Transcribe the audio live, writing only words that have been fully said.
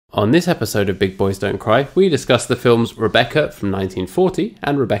On this episode of Big Boys Don't Cry, we discuss the films Rebecca from 1940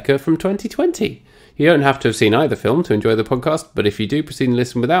 and Rebecca from 2020. You don't have to have seen either film to enjoy the podcast, but if you do, proceed and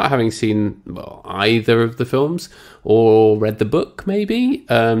listen without having seen either of the films or read the book, maybe.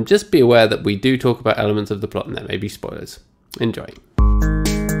 Just be aware that we do talk about elements of the plot and there may be spoilers. Enjoy.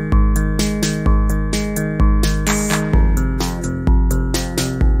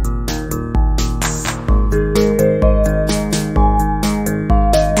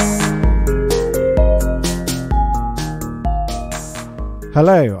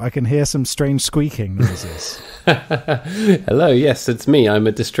 Hello, I can hear some strange squeaking noises. Hello, yes, it's me. I'm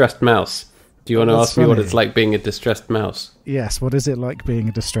a distressed mouse. Do you want to ask me what it's like being a distressed mouse? Yes, what is it like being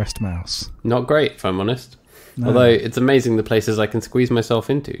a distressed mouse? Not great, if I'm honest. No. Although it's amazing the places I can squeeze myself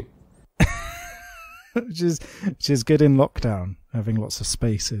into. which is good in lockdown, having lots of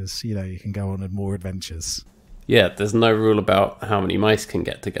spaces. You know, you can go on more adventures. Yeah, there's no rule about how many mice can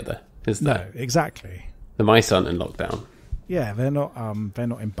get together, is there? No, exactly. The mice aren't in lockdown. Yeah, they're not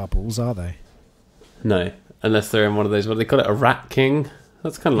in bubbles, are they? No, unless they're in one of those, what do they call it, a rat king?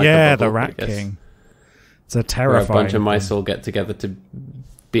 That's kind of like a bubble, the rat king. It's a terrifying where a bunch of mice all get together to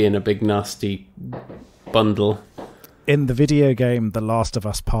be in a big nasty bundle. In the video game The Last of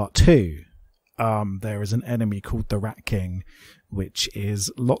Us Part 2, there is an enemy called the Rat King, which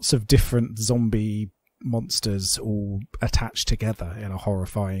is lots of different zombie monsters all attached together in a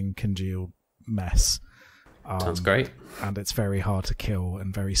horrifying congealed mess. Sounds great. And it's very hard to kill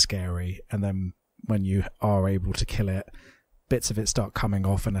and very scary. And then when you are able to kill it, bits of it start coming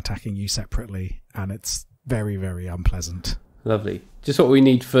off and attacking you separately. And it's very, very unpleasant. Lovely. Just what we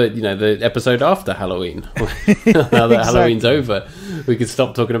need for, the episode after Halloween. Now that Halloween's over, we can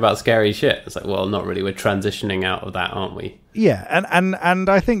stop talking about scary shit. It's like, well, not really. We're transitioning out of that, aren't we? Yeah. And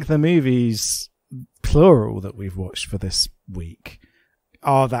I think the movies, plural, that we've watched for this week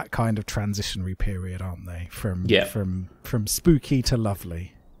are that kind of transitionary period, aren't they? From spooky to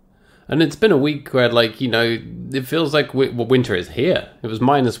lovely. And it's been a week where, it feels like winter is here. It was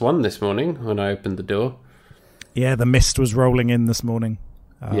 -1 this morning when I opened the door. Yeah, the mist was rolling in this morning.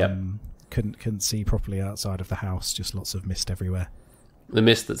 Yep. Couldn't see properly outside of the house. Just lots of mist everywhere. The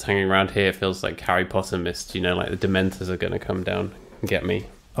mist that's hanging around here feels like Harry Potter mist. Like the Dementors are going to come down and get me.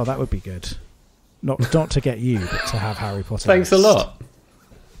 Oh, that would be good. Not to get you, but to have Harry Potter. Thanks mist. a lot.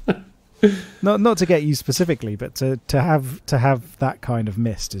 Not to get you specifically, but to have that kind of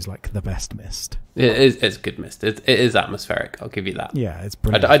mist is like the best mist. It's good mist. It is atmospheric. I'll give you that. Yeah, it's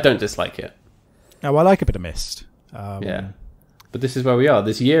brilliant. I don't dislike it. Oh, I like a bit of mist. Yeah, but this is where we are.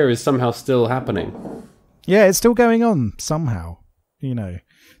 This year is somehow still happening. Yeah, it's still going on somehow. The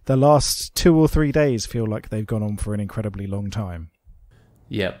last 2 or 3 days feel like they've gone on for an incredibly long time.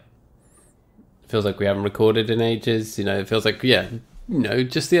 Yep. Feels like we haven't recorded in ages. It feels like,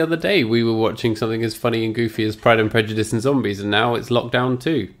 just the other day we were watching something as funny and goofy as Pride and Prejudice and Zombies, and now it's lockdown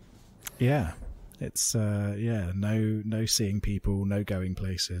too. Yeah, it's no seeing people, no going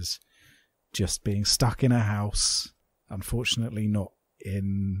places, just being stuck in a house. Unfortunately, not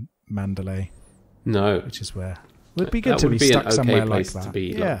in Mandalay. No, which is where it would be good to be stuck somewhere like that. To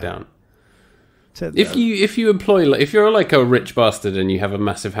be locked down. So, if you employ, if you're like a rich bastard and you have a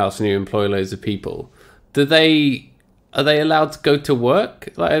massive house and you employ loads of people, are they allowed to go to work?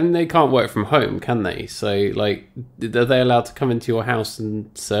 And they can't work from home, can they? So, are they allowed to come into your house and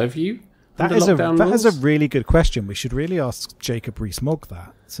serve you? That is a really good question. We should really ask Jacob Rees-Mogg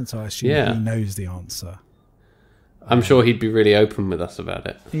that, since I assume he knows the answer. I'm sure he'd be really open with us about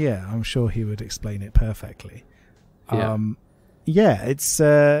it. Yeah, I'm sure he would explain it perfectly. Yeah. That's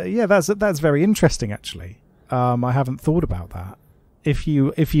very interesting, actually. I haven't thought about that. If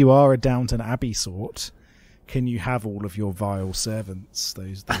you are a Downton Abbey sort, can you have all of your vile servants,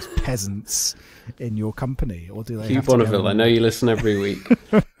 those peasants, in your company, or do they? Hugh Bonneville, I know you listen every week.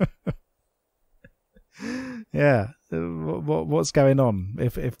 Yeah, what's going on?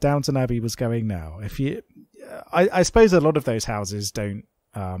 If Downton Abbey was going now, I suppose a lot of those houses don't.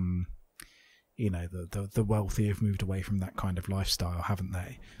 The wealthy have moved away from that kind of lifestyle, haven't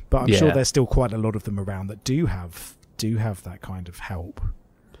they? But I'm sure there's still quite a lot of them around that do have that kind of help.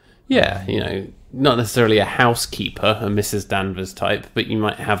 Yeah, not necessarily a housekeeper, a Mrs. Danvers type, but you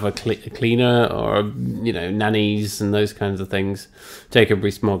might have a cleaner or, nannies and those kinds of things. Jacob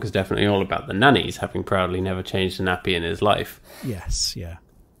Rees-Mogg is definitely all about the nannies, having proudly never changed a nappy in his life. Yes, yeah.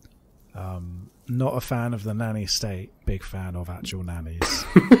 Not a fan of the nanny state, big fan of actual nannies.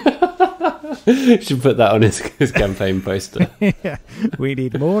 Should put that on his campaign poster. Yeah, we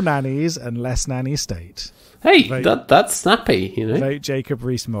need more nannies and less nanny state. Hey, that's snappy, Vote Jacob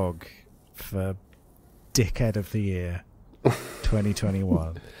Rees-Mogg for Dickhead of the Year.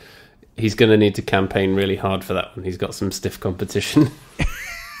 2021. He's going to need to campaign really hard for that one. He's got some stiff competition.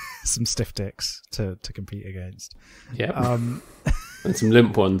 Some stiff dicks to compete against. Yeah. And some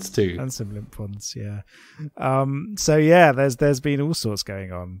limp ones too. And some limp ones, yeah. So yeah, there's been all sorts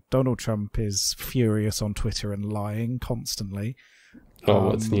going on. Donald Trump is furious on Twitter and lying constantly. Oh,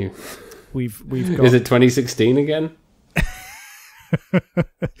 what's new? We've got. Is it 2016 again?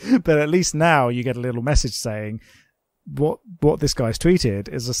 But at least now you get a little message saying what this guy's tweeted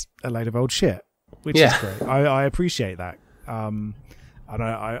is a load of old shit, which is great. I appreciate that. And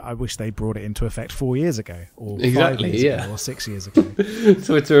I wish they brought it into effect 4 years ago, or 5 years ago, or 6 years ago.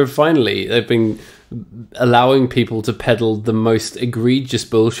 Twitter finally, they've been allowing people to peddle the most egregious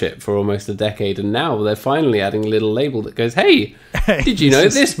bullshit for almost a decade, and now they're finally adding a little label that goes, hey, did you know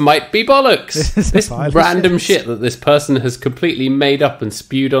this might be bollocks? This random shit that this person has completely made up and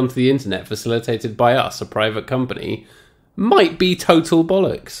spewed onto the internet, facilitated by us, a private company, might be total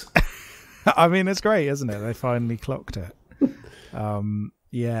bollocks. I mean, it's great, isn't it? They finally clocked it.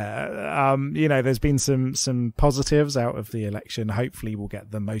 There's been some positives out of the election. Hopefully we'll get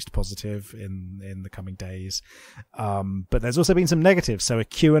the most positive in the coming days. But there's also been some negatives. So a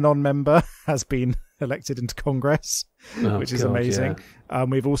QAnon member has been elected into Congress, which is amazing. Yeah.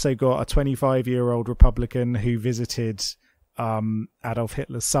 We've also got a 25-year-old Republican who visited Adolf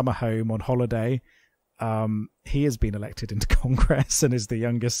Hitler's summer home on holiday. He has been elected into Congress and is the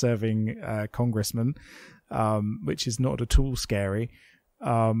youngest serving congressman. Which is not at all scary.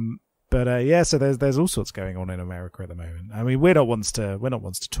 So there's all sorts going on in America at the moment. I mean, we're not ones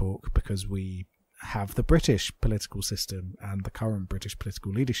to talk because we have the British political system and the current British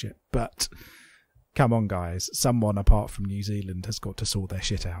political leadership. But come on, guys, someone apart from New Zealand has got to sort their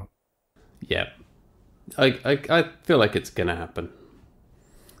shit out. Yeah, I feel like it's going to happen.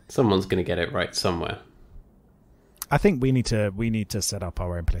 Someone's going to get it right somewhere. I think we need to set up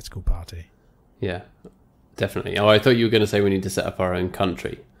our own political party. Yeah. Definitely. Oh, I thought you were going to say we need to set up our own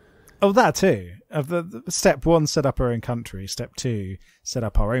country. Oh, that too. The step 1, set up our own country. Step 2, set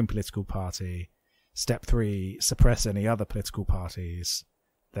up our own political party. Step 3, suppress any other political parties.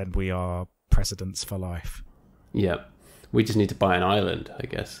 Then we are presidents for life. Yeah. We just need to buy an island, I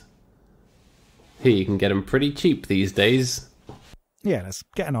guess. Here, you can get them pretty cheap these days. Yeah, let's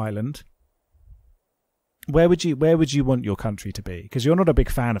get an island. Where would you want your country to be? Because you're not a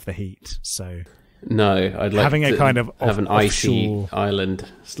big fan of the heat, so... No, I'd like having to a kind of have an icy offshore island.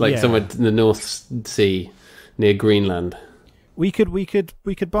 It's like somewhere in the North Sea near Greenland. We could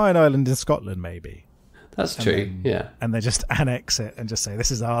buy an island in Scotland, maybe. That's true. And then just annex it and just say this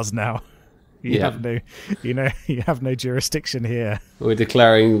is ours now. You have no jurisdiction here. We're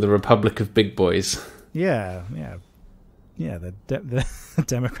declaring the Republic of Big Boys. Yeah. The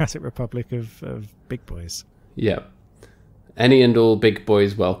Democratic Republic of Big Boys. Yeah. Any and all big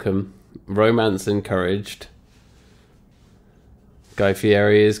boys welcome. Romance encouraged. Guy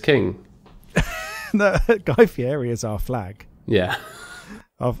Fieri is king. No, Guy Fieri is our flag. Yeah.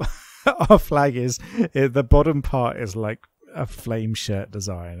 Our flag is, the bottom part is like a flame shirt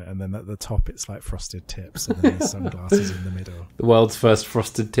design, and then at the top it's like frosted tips, and then there's sunglasses in the middle. The world's first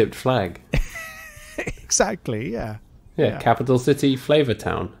frosted tipped flag. Exactly, yeah. Yeah, capital city, Flavor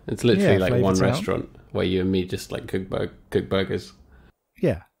Town. It's literally like Flavor one Town. restaurant where you and me just like cook burgers.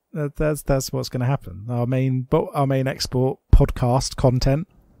 Yeah, that's what's going to happen. Our main export, podcast content.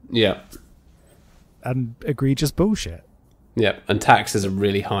 Yeah. And egregious bullshit. Yeah, and taxes are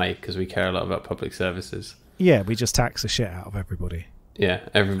really high because we care a lot about public services. Yeah, we just tax the shit out of everybody. Yeah,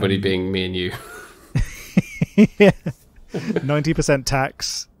 everybody being me and you. 90%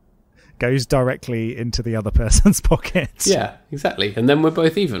 tax goes directly into the other person's pockets. Yeah, exactly. And then we're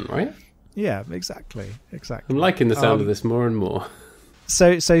both even, right? Yeah, exactly. I'm liking the sound of this more and more.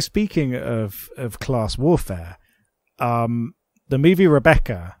 So speaking of class warfare, the movie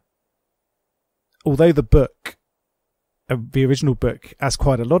Rebecca, although the original book has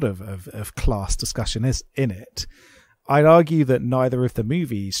quite a lot of class discussion in it, I'd argue that neither of the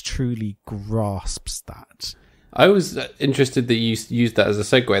movies truly grasps that. I was interested that you used that as a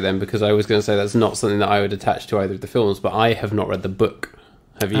segue then, because I was going to say that's not something that I would attach to either of the films, but I have not read the book.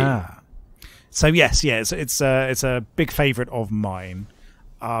 Have you? So yes, it's a big favourite of mine,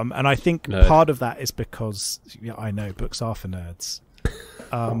 and I think Nerd. part of that is because I know books are for nerds.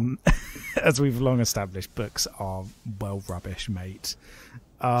 As we've long established, books are rubbish, mate.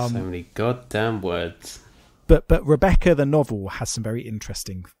 So many goddamn words. But Rebecca the novel has some very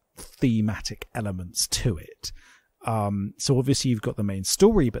interesting thematic elements to it. So obviously you've got the main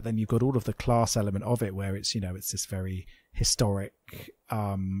story, but then you've got all of the class element of it, where it's, it's this very historic,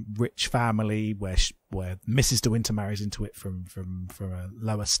 rich family where Mrs. De Winter marries into it from a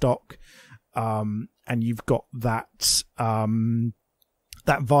lower stock. And you've got that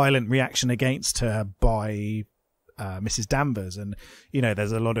violent reaction against her by Mrs. Danvers, and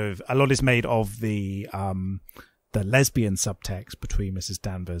there's a lot is made of the lesbian subtext between Mrs.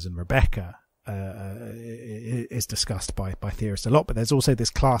 Danvers and Rebecca. Is discussed by theorists a lot, but there's also this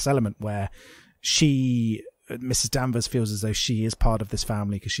class element where Mrs. Danvers feels as though she is part of this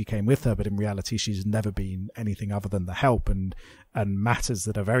family because she came with her, but in reality she's never been anything other than the help, and matters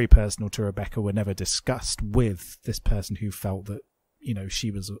that are very personal to Rebecca were never discussed with this person who felt that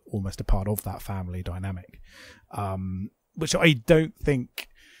she was almost a part of that family dynamic, which I don't think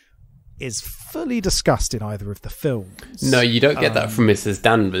is fully discussed in either of the films. No, you don't get that from Mrs.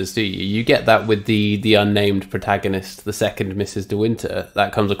 Danvers, do you? You get that with the unnamed protagonist, the second Mrs. De Winter.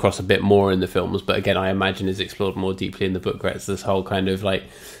 That comes across a bit more in the films, but again, I imagine is explored more deeply in the book, where it's this whole kind of like,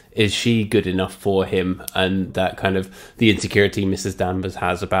 is she good enough for him? And that kind of the insecurity Mrs. Danvers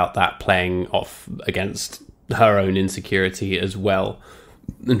has about that playing off against her own insecurity as well.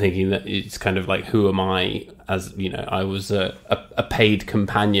 And thinking that it's kind of like, who am I? As I was a paid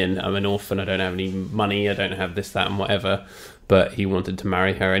companion. I'm an orphan. I don't have any money. I don't have this, that, and whatever. But he wanted to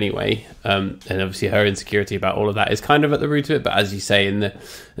marry her anyway. And obviously, her insecurity about all of that is kind of at the root of it. But as you say in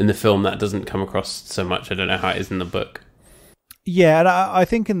the film, that doesn't come across so much. I don't know how it is in the book. Yeah, and I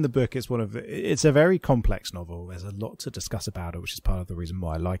think in the book it's a very complex novel. There's a lot to discuss about it, which is part of the reason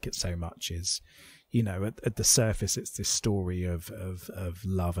why I like it so much. Is at the surface, it's this story of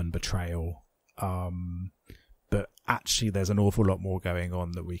love and betrayal. But actually, there's an awful lot more going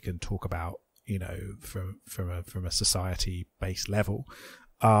on that we can talk about, from a society-based level.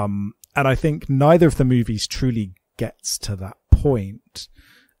 And I think neither of the movies truly gets to that point.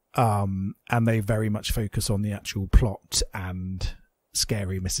 And they very much focus on the actual plot and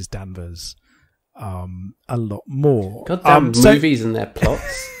scary Mrs. Danvers a lot more. Goddamn movies and their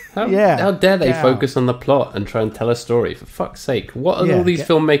plots. How dare they focus on the plot and try and tell a story? For fuck's sake, what are all these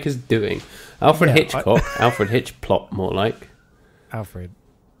filmmakers doing? Alfred Hitchcock, Alfred Hitch plot more like. Alfred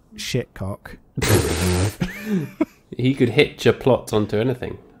Shitcock. He could hitch a plot onto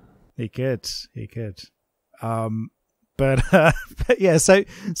anything. He could. But yeah, so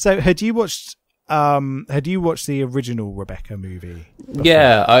had you watched the original Rebecca movie before?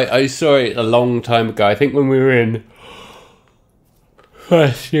 Yeah, I saw it a long time ago. I think when we were in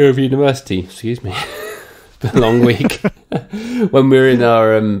first year of university. Excuse me. It's been a long week. When we were in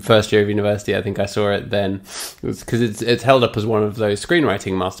our first year of university, I think I saw it then. It was because it's held up as one of those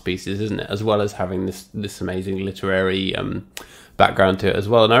screenwriting masterpieces, isn't it? As well as having this amazing literary background to it as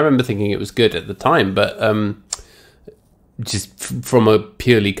well. And I remember thinking it was good at the time, but just from a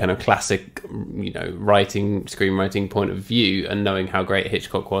purely kind of classic, screenwriting point of view, and knowing how great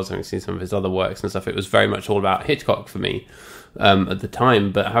Hitchcock was, having seen some of his other works and stuff, it was very much all about Hitchcock for me at the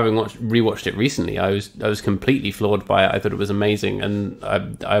time. But having rewatched it recently, I was completely floored by it. I thought it was amazing, and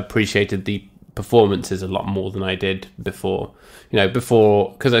I appreciated the performances a lot more than I did before.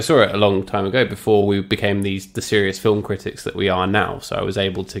 Because I saw it a long time ago, before we became the serious film critics that we are now. So I was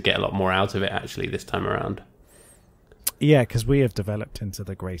able to get a lot more out of it actually this time around. Yeah, because we have developed into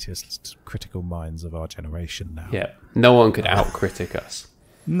the greatest critical minds of our generation now. Yeah, no one could out-critic us.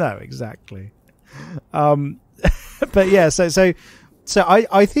 No, exactly. But yeah, so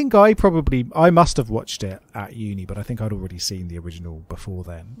I think I must have watched it at uni, but I think I'd already seen the original before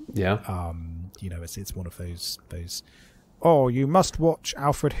then. Yeah. It's one of those. Oh, you must watch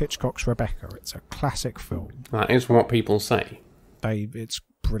Alfred Hitchcock's Rebecca. It's a classic film. That is what people say. It's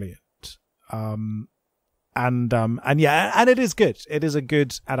brilliant. And it is good. It is a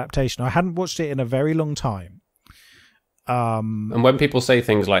good adaptation. I hadn't watched it in a very long time. And when people say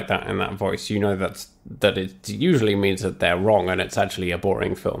things like that in that voice, that it usually means that they're wrong and it's actually a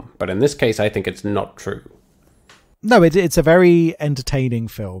boring film. But in this case, I think it's not true. No, it's a very entertaining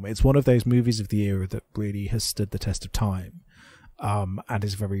film. It's one of those movies of the era that really has stood the test of time, and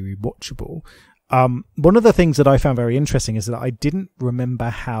is very rewatchable. One of the things that I found very interesting is that I didn't remember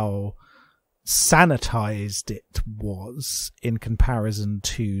how sanitized it was in comparison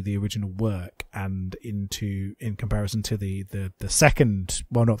to the original work, and in comparison to the second,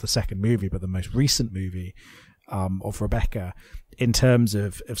 well, not the second movie, but the most recent movie of Rebecca, in terms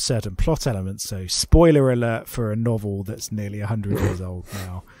of certain plot elements. So spoiler alert for a novel that's nearly 100 years old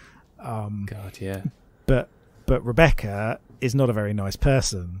now. God, yeah. But Rebecca is not a very nice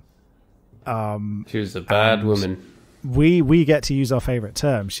person. She was a bad woman. we get to use our favourite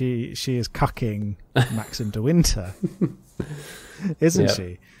term. She is cucking Maxim de Winter, isn't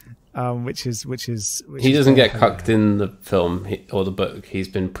she? Which is he doesn't get cucked in the film or the book. He's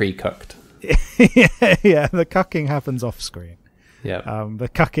been pre-cucked. Yeah, the cucking happens off screen. Yeah, the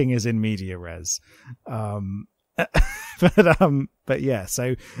cucking is in media res. But yeah,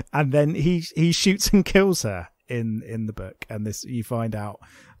 so and then he shoots and kills her in the book, and this you find out.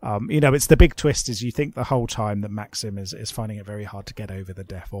 It's the big twist is you think the whole time that Maxim is finding it very hard to get over the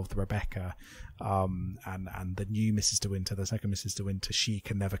death of Rebecca, and the new Mrs. De Winter, the second Mrs. De Winter, she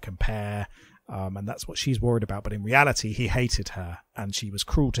can never compare, and that's what she's worried about. But in reality, he hated her, and she was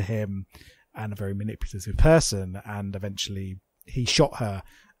cruel to him, and a very manipulative person, and eventually he shot her,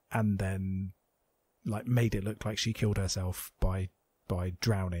 and then made it look like she killed herself by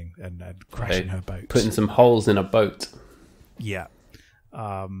drowning and crashing her boat, putting some holes in a boat. Yeah.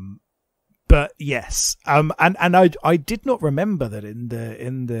 But yes, and I did not remember that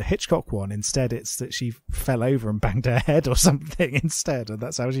in the Hitchcock one. Instead, it's that she fell over and banged her head or something instead, and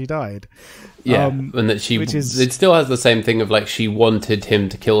that's how she died. Yeah, and that it still has the same thing of she wanted him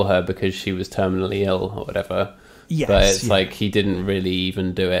to kill her because she was terminally ill or whatever. Yes, but it's he didn't really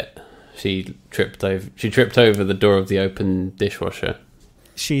even do it. She tripped over the door of the open dishwasher.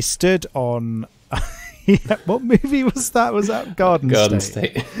 She stood on. Yeah, what movie was that? Was that Garden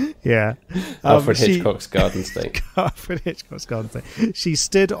State? Yeah. Alfred Hitchcock's Garden State. Alfred Hitchcock's Garden State. She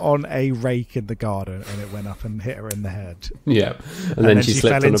stood on a rake in the garden and it went up and hit her in the head. Yeah. And then she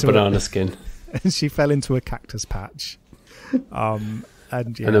slipped on a banana skin. And she fell into a cactus patch. And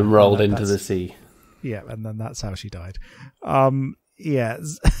then rolled into the sea. Yeah, and then that's how she died. Yeah.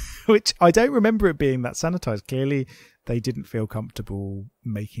 Which I don't remember it being that sanitized. Clearly they didn't feel comfortable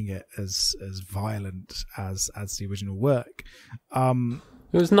making it as violent as the original work. It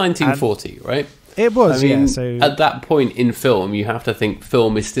was 1940, right? It was, yeah. So at that point in film, you have to think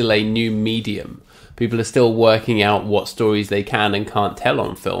film is still a new medium. People are still working out what stories they can and can't tell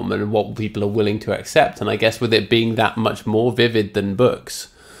on film and what people are willing to accept. And I guess with it being that much more vivid than books,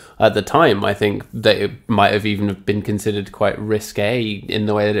 at the time, I think that it might have even been considered quite risque in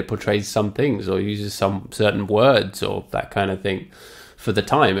the way that it portrays some things or uses some certain words or that kind of thing. For the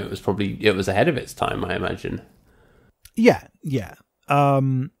time, it was ahead of its time, I imagine. Yeah.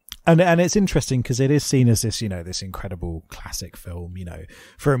 And it's interesting because it is seen as this, this incredible classic film.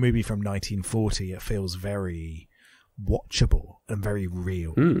 For a movie from 1940, it feels very watchable and very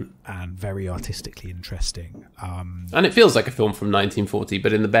real and very artistically interesting. And it feels like a film from 1940,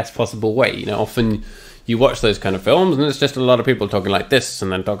 but in the best possible way. Often you watch those kind of films and it's just a lot of people talking like this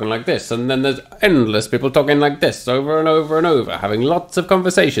and then talking like this, and then there's endless people talking like this over and over and over, having lots of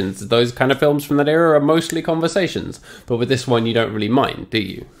conversations. Those kind of films from that era are mostly conversations, but with this one you don't really mind, do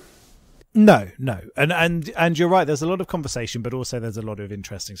you? No, and you're right. There's a lot of conversation, but also there's a lot of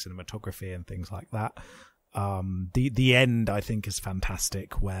interesting cinematography and things like that. The end I think is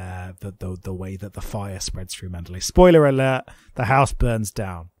fantastic, where the way that the fire spreads through Mandalay. Spoiler alert: the house burns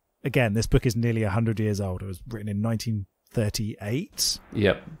down. Again, this book is nearly 100 years old. It was written in 1938.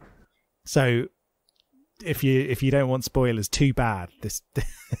 Yep. So if you don't want spoilers, too bad. This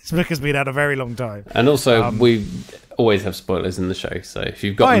book has been out a very long time. And also, we always have spoilers in the show. So if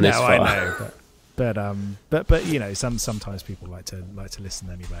you've gotten this far, I know. But sometimes people like to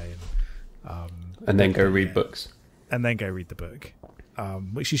listen anyway. And then go read books. And then go read the book,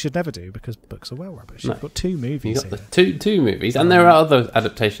 which you should never do because books are well rubbish. No. You've got two movies. You've got the two movies, and there are other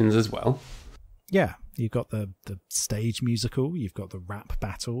adaptations as well. Yeah, you've got the stage musical, you've got the rap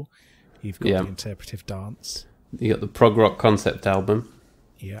battle, you've got the interpretive dance. You got the prog rock concept album.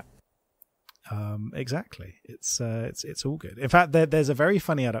 Yeah. Exactly. It's all good. In fact, there's a very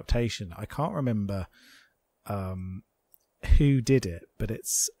funny adaptation. I can't remember who did it, but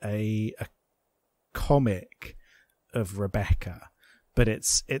it's a comic of Rebecca, but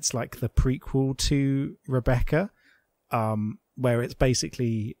it's like the prequel to Rebecca, where it's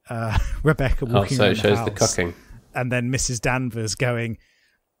basically Rebecca walking around the house. So it shows the cucking. And then Mrs. Danvers going,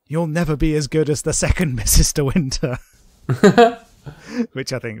 "You'll never be as good as the second Mrs. De Winter."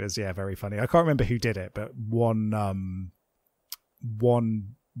 Which I think was very funny. I can't remember who did it, but one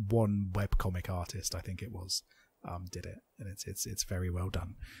webcomic artist, I think it was, did it, and it's very well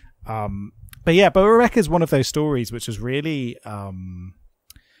done. But Rebecca's one of those stories which is really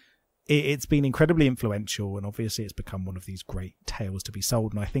it's been incredibly influential, and obviously it's become one of these great tales to be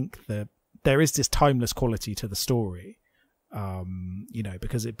sold. And I think that there is this timeless quality to the story,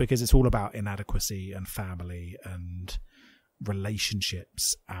 because it's all about inadequacy and family and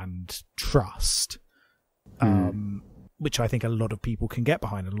relationships and trust, which I think a lot of people can get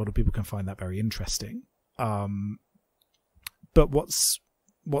behind. A lot of people can find that very interesting.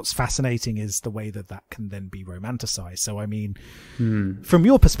 what's fascinating is the way that can then be romanticized. So I mean, from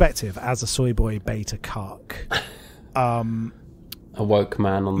your perspective as a soy boy beta cuck, a woke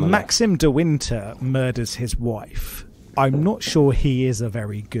man on the Maxim de Winter murders his wife. I'm not sure he is a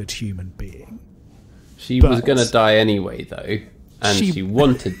very good human being. She was going to die anyway, though, and she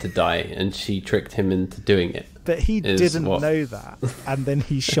wanted to die, and she tricked him into doing it. But he didn't know that, and then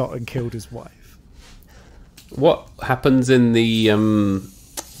he shot and killed his wife. What happens in the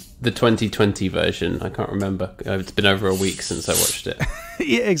 2020 version? I can't remember. It's been over a week since I watched it.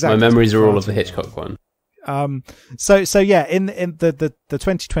 Yeah, exactly. My memories are all of the Hitchcock one. So yeah, in the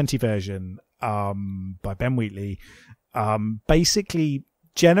 2020 version, by Ben Wheatley, basically,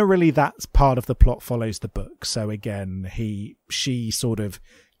 generally that's part of the plot follows the book. So again, she sort of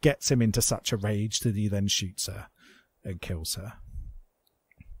gets him into such a rage that he then shoots her and kills her.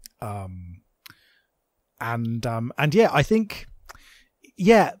 And yeah, I think,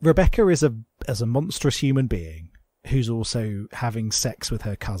 yeah, Rebecca is a monstrous human being who's also having sex with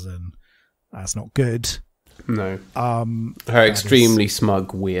her cousin. That's not good. No. Her extremely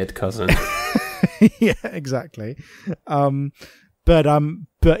smug, weird cousin. Yeah, exactly. But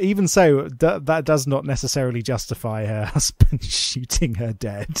even so, that does not necessarily justify her husband shooting her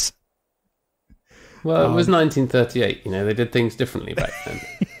dead. Well, it was 1938. You know, they did things differently back then.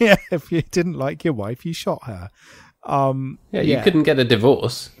 Yeah, if you didn't like your wife, you shot her. You couldn't get a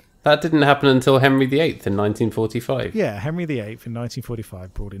divorce. That didn't happen until Henry VIII in 1945. Yeah, Henry VIII in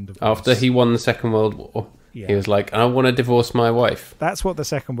 1945 brought in divorce. After he won the Second World War, he was like, I want to divorce my wife. That's what the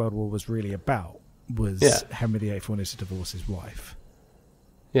Second World War was really about, was Henry VIII wanted to divorce his wife.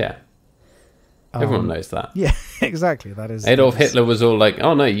 Yeah. Everyone knows that. Yeah, exactly. That is Adolf Hitler was all like,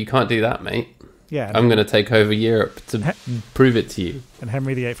 oh no, you can't do that, mate. Yeah, I'm going to take over Europe to prove it to you. And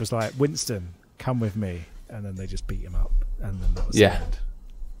Henry VIII was like, Winston, come with me. And then they just beat him up. And then that was the end.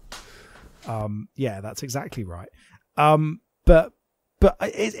 Yeah, that's exactly right. But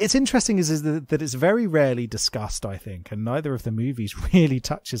it's interesting is that it's very rarely discussed, I think, and neither of the movies really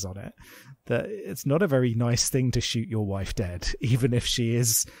touches on it, that it's not a very nice thing to shoot your wife dead, even if she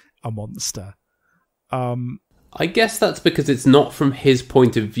is a monster. I guess that's because it's not from his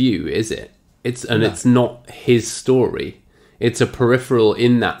point of view, is it? It's not his story. It's a peripheral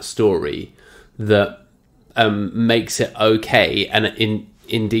in that story that makes it okay, and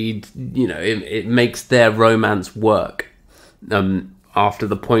indeed, you know, it makes their romance work. After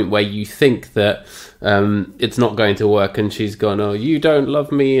the point where you think that it's not going to work, and she's gone, oh, you don't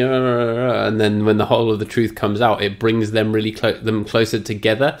love me, and then when the whole of the truth comes out, it brings them really them closer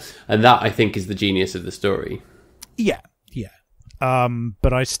together, and that, I think, is the genius of the story. Yeah.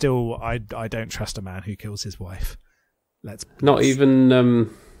 But I don't trust a man who kills his wife. Not even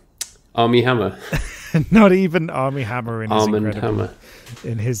Armie Hammer. Not even Armie Hammer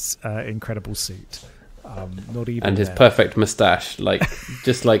in his incredible suit. Not even, and his perfect moustache,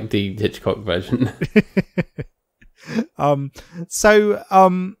 just like the Hitchcock version. So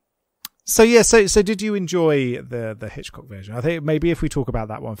did you enjoy the Hitchcock version? I think maybe if we talk about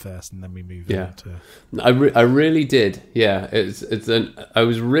that one first, and then we move on to. I really did. Yeah, I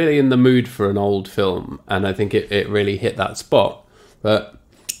was really in the mood for an old film, and I think it really hit that spot. But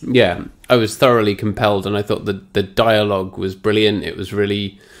yeah, I was thoroughly compelled, and I thought the dialogue was brilliant. It was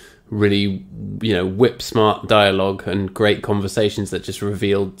really, really, you know, whip smart dialogue and great conversations that just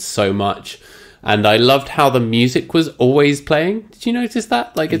revealed so much. And I loved how the music was always playing. Did you notice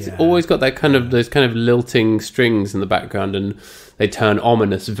that? It's always got that those kind of lilting strings in the background, and they turn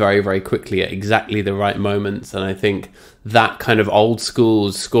ominous very, very quickly at exactly the right moments. And I think that kind of old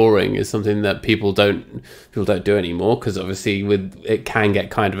school scoring is something that people don't do anymore, because obviously it can get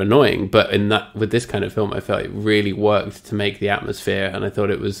kind of annoying. But with this kind of film, I felt it really worked to make the atmosphere, and I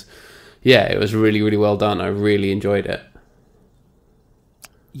thought it was really, really well done. I really enjoyed it.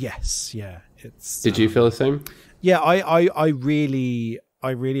 Yes, yeah. Did you feel the same? Yeah, I really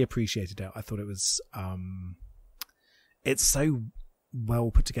appreciated it. I thought it was it's so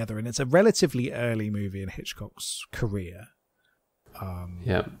well put together, and it's a relatively early movie in Hitchcock's career.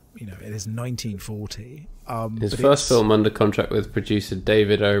 Yeah, you know, it is 1940. His first film under contract with producer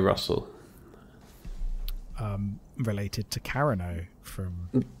David O. Russell, related to Karen O from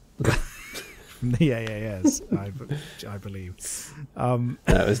the AAS, I believe.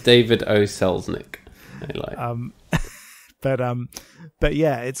 That was David O. Selznick. But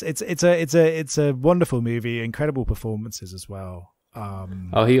yeah, it's a wonderful movie, incredible performances as well.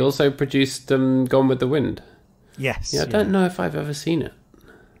 He also produced Gone with the Wind. Yes. Yeah, I don't know if I've ever seen it.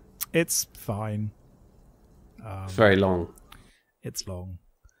 It's fine. It's very long. It's long.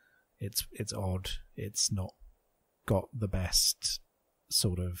 It's odd. It's not got the best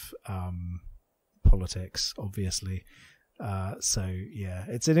sort of politics, obviously. So yeah,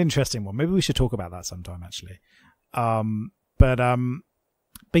 it's an interesting one. Maybe we should talk about that sometime, actually. But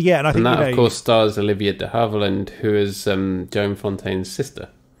yeah, and I think that, of course, stars Olivia de Havilland, who is Joan Fontaine's sister.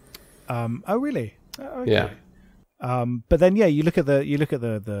 Oh, really? Okay. Yeah. But then, yeah, you look at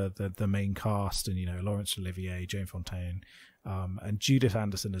the main cast, and Laurence Olivier, Joan Fontaine, and Judith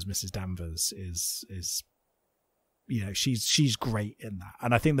Anderson as Mrs. Danvers is she's great in that,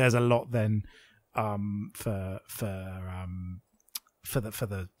 and I think there's a lot then for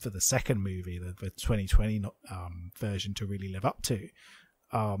the second movie, the 2020 version, to really live up to.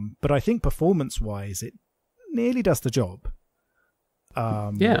 But I think performance wise, it nearly does the job.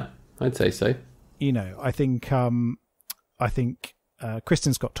 Yeah, I'd say so. I think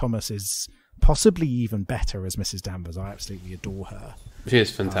Kristen Scott Thomas is possibly even better as Mrs. Danvers. I absolutely adore her. She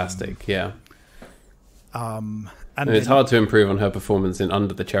is fantastic. Yeah. And it's hard to improve on her performance in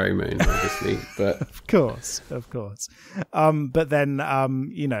Under the Cherry Moon, obviously, but of course. But then,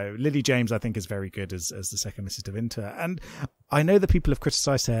 Lily James, I think, is very good as the second Mrs. De Winter. And I know that people have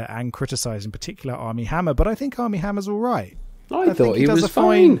criticised her and criticised in particular Armie Hammer, but I think Armie Hammer's all right. I thought he was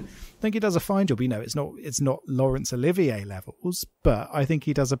fine. I think he does a fine job. It's not Laurence Olivier levels, but I think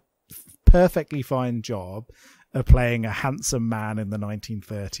he does a perfectly fine job of playing a handsome man in the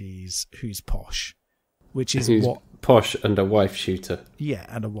 1930s who's posh, which is who's posh and a wife shooter. Yeah,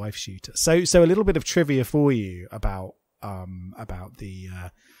 and a wife shooter. So a little bit of trivia for you about the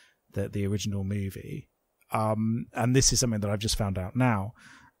original movie, and this is something that I've just found out now.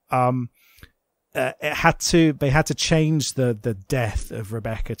 They had to change the death of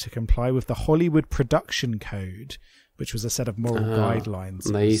Rebecca to comply with the Hollywood Production Code, which was a set of moral guidelines.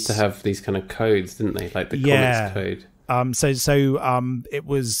 And they used to have these kind of codes, didn't they? Like the comics code. It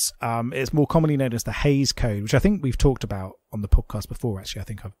was it's more commonly known as the Hays Code, which I think we've talked about on the podcast before. Actually, I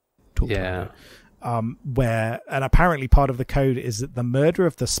think I've talked about it. Where, and apparently part of the code is that the murder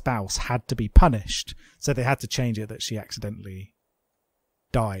of the spouse had to be punished, so they had to change it that she accidentally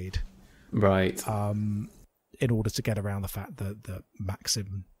died. Right. In order to get around the fact that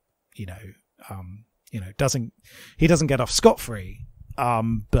Maxim, doesn't get off scot-free,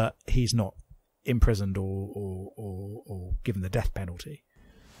 but he's not imprisoned or given the death penalty.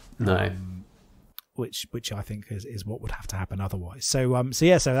 No. Which I think is what would have to happen otherwise. So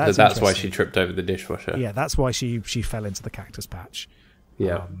that's why she tripped over the dishwasher. Yeah, that's why she fell into the cactus patch.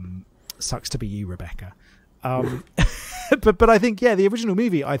 Yeah. Sucks to be you, Rebecca. But I think, the original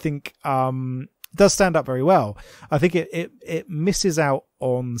movie, I think, does stand up very well. I think it misses out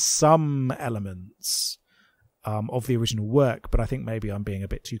on some elements of the original work, but I think maybe I'm being a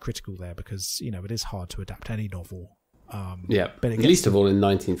bit too critical there because, it is hard to adapt any novel. But least of all in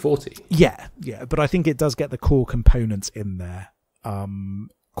 1940. Yeah, but I think it does get the core components in there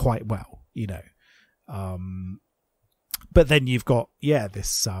quite well, But then you've got,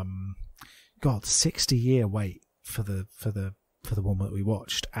 this 60-year wait for the one that we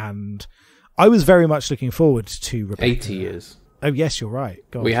watched, and I was very much looking forward to Rebecca. 80 years. Oh yes, you're right.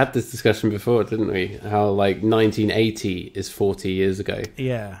 God. We had this discussion before, didn't we? How 1980 is 40 years ago.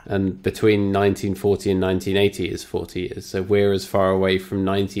 Yeah. And between 1940 and 1980 is 40 years. So we're as far away from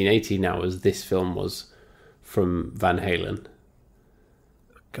 1980 now as this film was from Van Halen.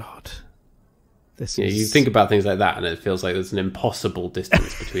 God. You think about things like that and it feels like there's an impossible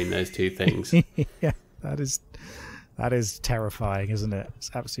distance between those two things. Yeah, that is terrifying, isn't it?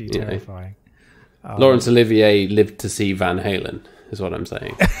 It's absolutely terrifying. Laurence Olivier lived to see Van Halen, is what I'm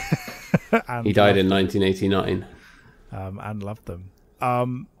saying. He died in 1989. And loved them.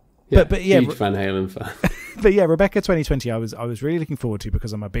 But huge Van Halen fan. But yeah, Rebecca 2020, I was really looking forward to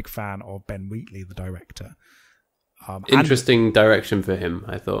because I'm a big fan of Ben Wheatley, the director. Interesting direction for him,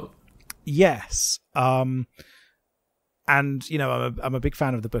 I thought. Yes. And I'm a big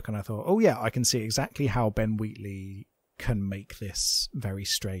fan of the book, and I thought, I can see exactly how Ben Wheatley can make this very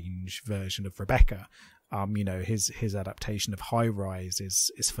strange version of Rebecca. His adaptation of High Rise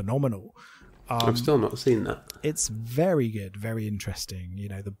is phenomenal. I've still not seen that. It's very good, very interesting.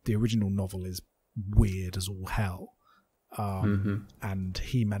 The original novel is weird as all hell. And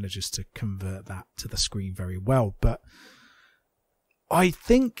he manages to convert that to the screen very well. But I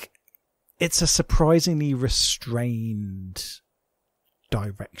think it's a surprisingly restrained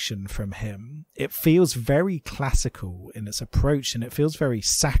direction from him. It feels very classical in its approach, and it feels very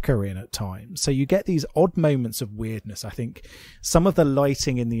saccharine at times. So you get these odd moments of weirdness. I think some of the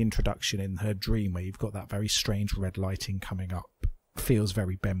lighting in the introduction in Her Dream, where you've got that very strange red lighting coming up, feels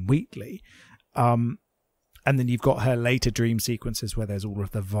very Ben Wheatley. And then you've got her later dream sequences where there's all of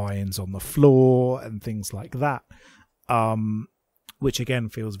the vines on the floor and things like that, which again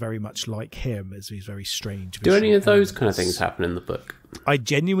feels very much like him, as he's very strange. Do any of those kind of things happen in the book? I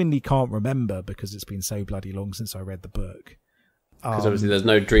genuinely can't remember because it's been so bloody long since I read the book. Because obviously there's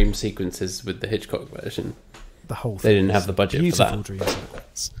no dream sequences with the Hitchcock version. The whole thing, they didn't have the budget for that. Dream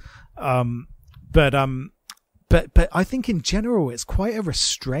sequence. But I think in general it's quite a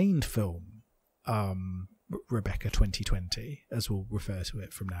restrained film. Rebecca 2020, as we'll refer to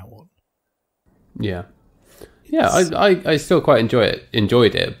it from now on. Yeah, I still quite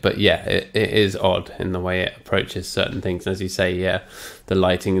enjoyed it, but yeah, it is odd in the way it approaches certain things. As you say, yeah, the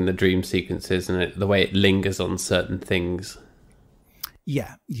lighting and the dream sequences and the way it lingers on certain things.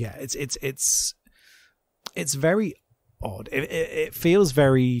 Yeah, it's very odd. It feels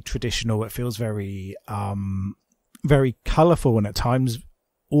very traditional. It feels very very colourful and at times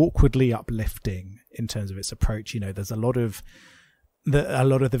awkwardly uplifting in terms of its approach. There's a lot of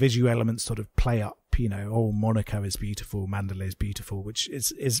the visual elements sort of play up. Monaco is beautiful, Mandalay is beautiful, which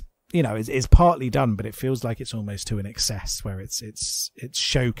is partly done, but it feels like it's almost to an excess where it's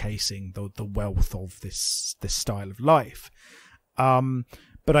showcasing the wealth of this style of life.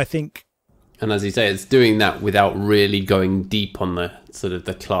 But I think, and as you say, it's doing that without really going deep on the sort of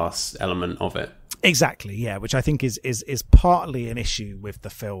the class element of it. Exactly, yeah, which I think is partly an issue with the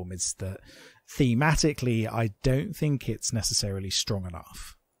film, is that thematically I don't think it's necessarily strong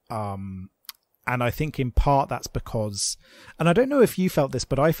enough. And I think in part that's because, and I don't know if you felt this,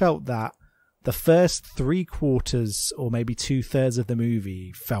 but I felt that the first 3/4 or maybe 2/3 of the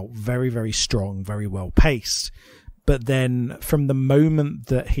movie felt very, very strong, very well paced. But then from the moment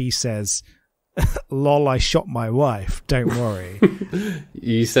that he says, lol, I shot my wife, don't worry.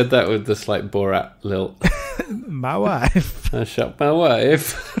 You said that with the slight Borat lilt. My wife. I shot my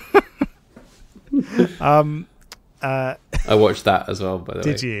wife. I watched that as well, by the way.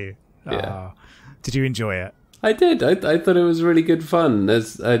 Did you? Yeah. Did you enjoy it? I did. I thought it was really good fun.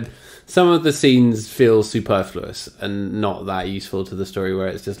 There's some of the scenes feel superfluous and not that useful to the story, where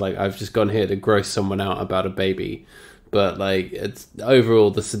it's just like, I've just gone here to gross someone out about a baby. But like, it's overall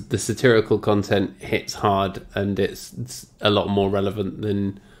the satirical content hits hard, and it's a lot more relevant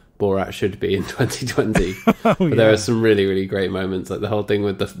than Borat should be in 2020. But there are some really, really great moments, like the whole thing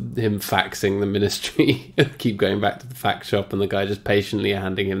with him faxing the ministry. Keep going back to the fax shop, and the guy just patiently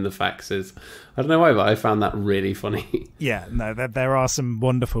handing him the faxes. I don't know why, but I found that really funny. Yeah, no, there are some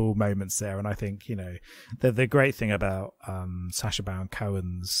wonderful moments there, and I think the great thing about Sacha Baron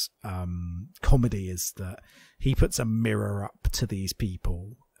Cohen's comedy is that he puts a mirror up to these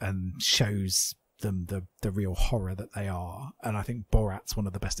people and shows them the real horror that they are. And I think Borat's one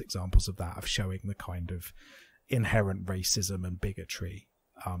of the best examples of that, of showing the kind of inherent racism and bigotry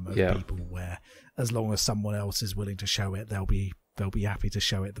of people, where as long as someone else is willing to show it, they'll be happy to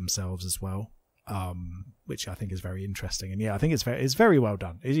show it themselves as well. Which I think is very interesting, and yeah, I think it's very well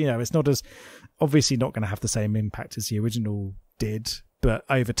done. It's not as obviously not going to have the same impact as the original did, but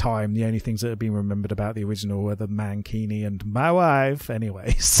over time, the only things that have been remembered about the original are the mankini and my wife.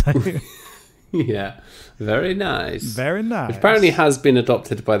 Anyway, so yeah, very nice, very nice. Which apparently has been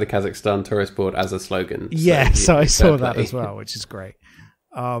adopted by the Kazakhstan Tourist Board as a slogan. So I saw that as well, which is great.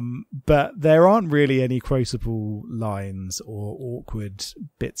 But there aren't really any quotable lines or awkward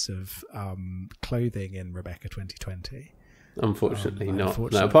bits of clothing in Rebecca 2020. Unfortunately not.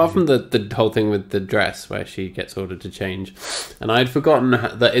 No, apart from the whole thing with the dress where she gets ordered to change. And I'd forgotten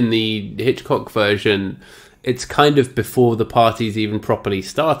that in the Hitchcock version, it's kind of before the party's even properly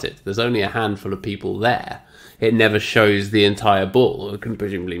started. There's only a handful of people there. It never shows the entire ball,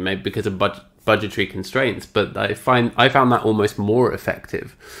 presumably maybe because of budgetary constraints, but I found that almost more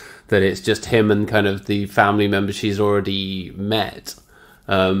effective, that it's just him and kind of the family members she's already met,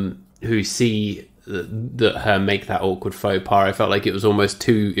 who see that her make that awkward faux pas. I felt like it was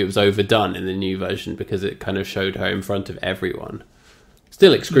overdone in the new version, because it kind of showed her in front of everyone.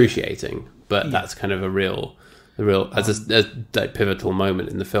 Still excruciating, but that's kind of a real as a pivotal moment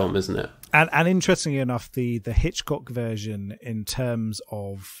in the film, isn't it? And interestingly enough, the Hitchcock version, in terms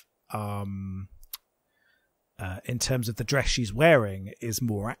of the dress she's wearing, is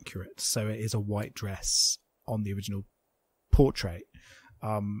more accurate. So it is a white dress on the original portrait.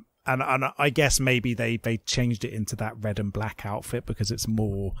 And I guess maybe they changed it into that red and black outfit because it's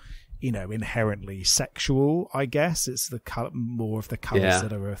more, inherently sexual. I guess it's more of the colours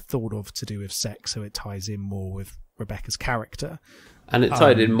that are thought of to do with sex, so it ties in more with Rebecca's character. And it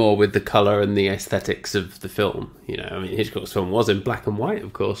tied in more with the colour and the aesthetics of the film. Hitchcock's film was in black and white,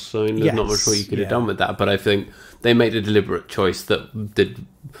 of course, so there's not much more you could have done with that. But I think they made a deliberate choice that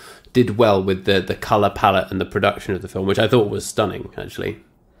did well with the colour palette and the production of the film, which I thought was stunning, actually.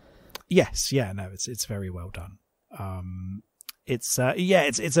 Yes, yeah, no, it's very well done. It's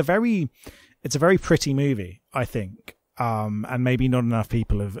a very pretty movie, I think, and maybe not enough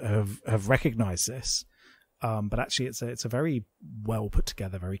people have recognised this. But actually, it's a very well put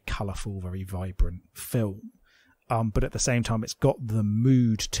together, very colourful, very vibrant film. But at the same time, it's got the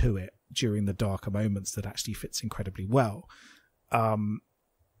mood to it during the darker moments that actually fits incredibly well.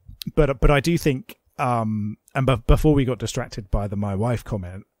 But I do think, before we got distracted by the "my wife"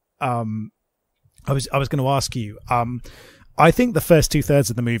 comment, I was going to ask you. I think the first 2/3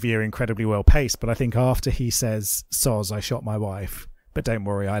 of the movie are incredibly well paced, but I think after he says, "Soz, I shot my wife, but don't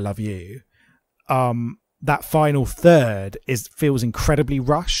worry, I love you," that final third feels incredibly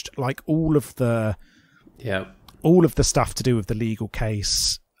rushed. Like all of the stuff to do with the legal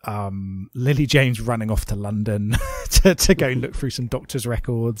case, Lily James running off to London to go look through some doctor's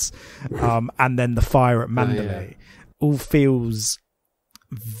records, and then the fire at Mandalay, all feels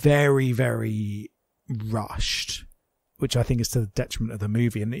very, very rushed, which I think is to the detriment of the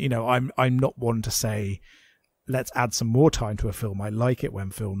movie. And I'm not one to say let's add some more time to a film. I like it when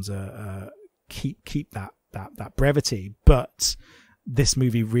films are keep that brevity, but this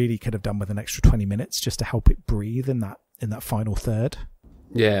movie really could have done with an extra 20 minutes just to help it breathe in that final third.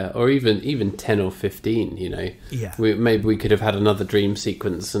 Yeah, or even 10 or 15, Yeah. Maybe we could have had another dream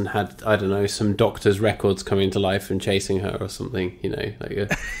sequence and had, I don't know, some doctor's records coming to life and chasing her or something,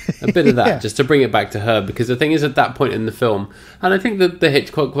 like a bit of that, just to bring it back to her. Because the thing is, at that point in the film, and I think that the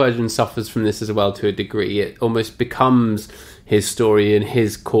Hitchcock version suffers from this as well to a degree, it almost becomes his story in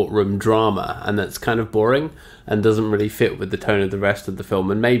his courtroom drama, and that's kind of boring and doesn't really fit with the tone of the rest of the film.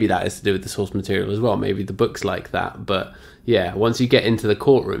 And maybe that is to do with the source material as well. Maybe the book's like that, but yeah, once you get into the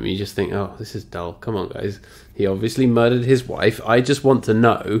courtroom, you just think, oh, this is dull. Come on, guys. He obviously murdered his wife. I just want to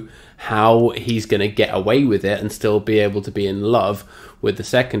know how he's going to get away with it and still be able to be in love with the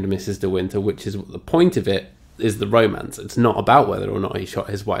second Mrs. De Winter, which is what the point of it is, the romance. It's not about whether or not he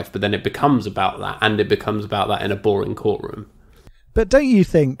shot his wife, but then it becomes about that, and it becomes about that in a boring courtroom. But don't you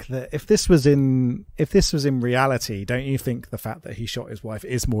think that if this was in reality, don't you think the fact that he shot his wife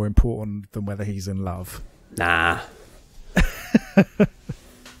is more important than whether he's in love? Nah.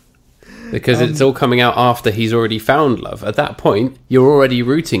 Because it's all coming out after he's already found love. At that point, you're already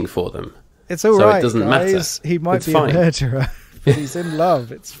rooting for them. It's all right, it doesn't guys. matter. He might be fine. A murderer, but he's in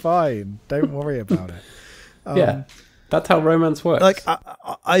love. It's fine. Don't worry about it. Yeah, that's how romance works. Like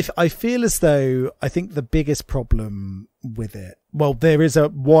I feel as though I think the biggest problem with it. Well, there is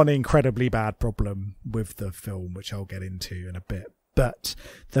one incredibly bad problem with the film, which I'll get into in a bit. But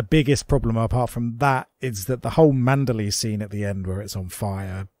the biggest problem, apart from that, is that the whole Mandalay scene at the end where it's on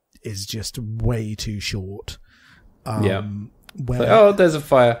fire is just way too short. Where, there's a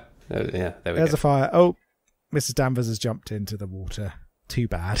fire. There's a fire. Oh, Mrs. Danvers has jumped into the water. Too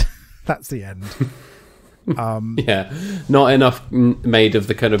bad. That's the end. Not enough made of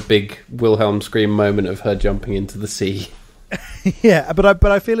the kind of big Wilhelm scream moment of her jumping into the sea. Yeah, but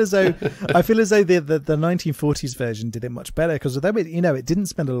I feel as though the 1940s version did it much better, because although it didn't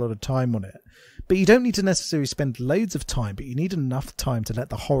spend a lot of time on it, but you don't need to necessarily spend loads of time, but you need enough time to let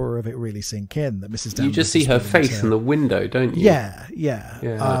the horror of it really sink in. That Mrs. Danvers, you just see her face in the window, don't you? Yeah.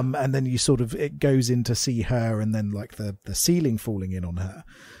 And then you sort of, it goes in to see her, and then like the ceiling falling in on her,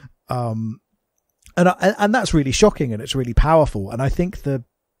 and that's really shocking, and it's really powerful. And I think the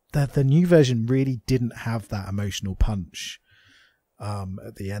new version really didn't have that emotional punch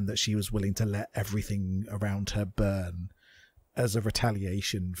at the end, that she was willing to let everything around her burn as a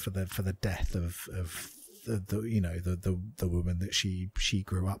retaliation for the death of the woman that she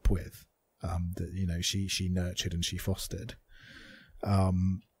grew up with, that she nurtured and she fostered.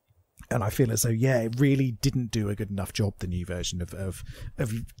 And I feel as though it really didn't do a good enough job, the new version, of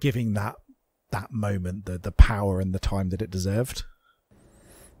giving that moment the power and the time that it deserved.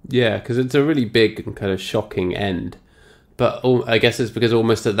 Yeah, because it's a really big and kind of shocking end. But I guess it's because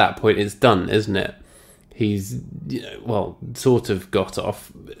almost at that point it's done, isn't it? He's, sort of got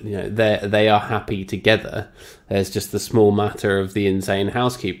off. They are happy together. There's just the small matter of the insane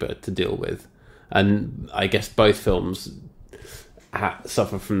housekeeper to deal with. And I guess both films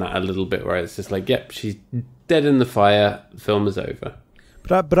suffer from that a little bit, where it's just like, yep, she's dead in the fire, film is over.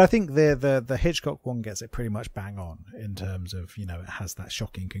 But I think the Hitchcock one gets it pretty much bang on in terms of, it has that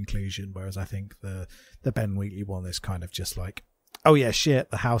shocking conclusion, whereas I think the Ben Wheatley one is kind of just like, oh yeah, shit,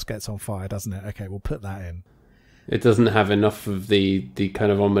 the house gets on fire, doesn't it? Okay, we'll put that in. It doesn't have enough of the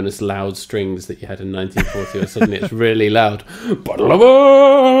kind of ominous loud strings that you had in 1940, or suddenly it's really loud.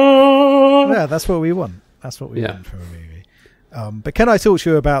 Yeah, that's what we want. That's what we want from a movie. But can I talk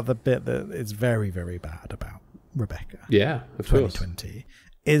to you about the bit that is very, very bad about Rebecca? Yeah, of course. 2020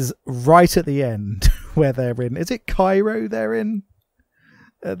 is right at the end where they're in. Is it Cairo they're in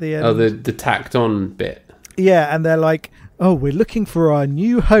at the end? Oh, the tacked on bit. Yeah, and they're like, "Oh, we're looking for our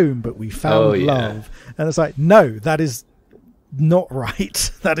new home, but we found love." And it's like, no, that is not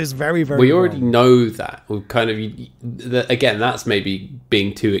right. That is very, very We already wrong. know that. We kind of, again, that's maybe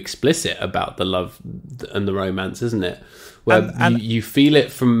being too explicit about the love and the romance, isn't it? Where you feel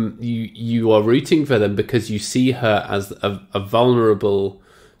it from, you are rooting for them because you see her as a vulnerable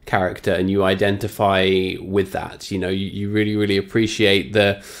character and you identify with that. You know, you really, really appreciate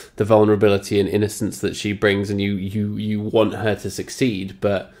the vulnerability and innocence that she brings, and you want her to succeed,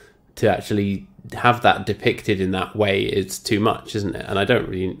 but to actually have that depicted in that way, it's too much, isn't it? And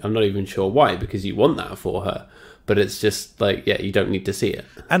I'm not even sure why, because you want that for her, but it's just like, yeah, you don't need to see it.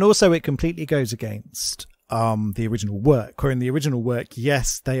 And also it completely goes against the original work, where in the original work,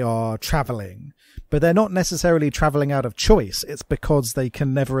 yes, they are traveling, but they're not necessarily traveling out of choice. It's because they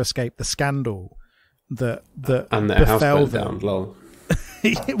can never escape the scandal that and their house befell burns them. down. Lol.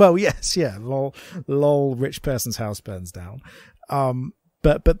 Well, yes, yeah, lol, rich person's house burns down.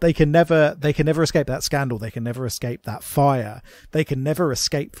 But they can never escape that scandal. They can never escape that fire. They can never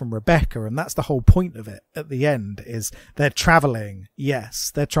escape from Rebecca. And that's the whole point of it at the end, is they're traveling.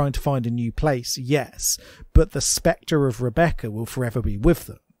 Yes. They're trying to find a new place. Yes. But the spectre of Rebecca will forever be with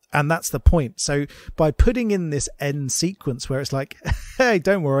them. And that's the point. So by putting in this end sequence where it's like, hey,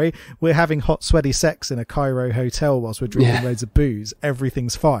 don't worry, we're having hot, sweaty sex in a Cairo hotel whilst we're drinking loads of booze,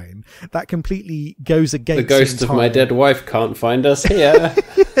 everything's fine. That completely goes against the ghost of my dead wife can't find us here.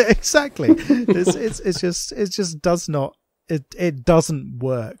 Exactly. It just does not. It doesn't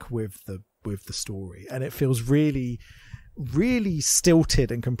work with the story, and it feels really, really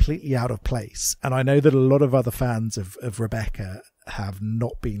stilted and completely out of place. And I know that a lot of other fans of Rebecca have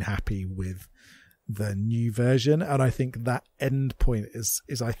not been happy with the new version, and I think that end point is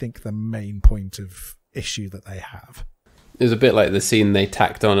I think the main point of issue that they have. It was a bit like the scene they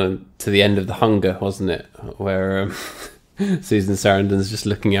tacked on to the end of The Hunger, wasn't it? Where Susan Sarandon's just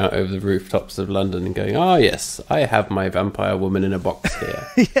looking out over the rooftops of London and going, "Ah, yes, I have my vampire woman in a box here."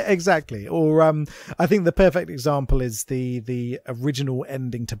 Yeah, exactly. Or I think the perfect example is the original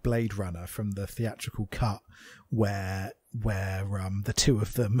ending to Blade Runner from the theatrical cut, where the two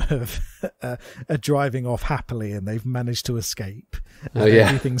of them are driving off happily and they've managed to escape. And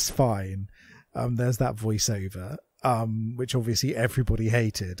everything's fine. There's that voiceover, which obviously everybody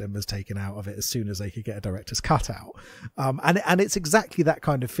hated and was taken out of it as soon as they could get a director's cut out. And it's exactly that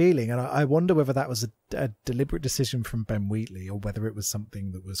kind of feeling. And I wonder whether that was a deliberate decision from Ben Wheatley, or whether it was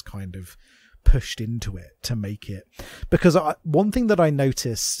something that was kind of pushed into it to make it. Because one thing that I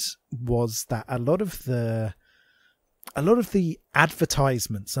noticed was that a lot of the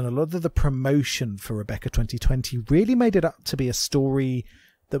advertisements and a lot of the promotion for Rebecca 2020 really made it up to be a story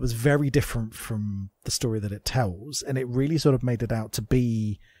that was very different from the story that it tells. And it really sort of made it out to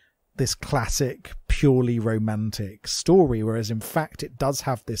be this classic, purely romantic story, whereas in fact it does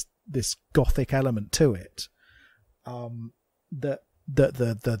have this gothic element to it that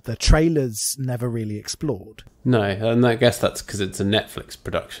the trailers never really explored. No, and I guess that's because it's a Netflix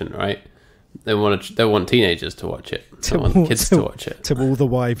production, right? They want teenagers to watch it. They want kids to watch it. To all the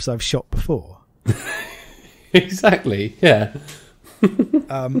wives I've shot before. Exactly, yeah.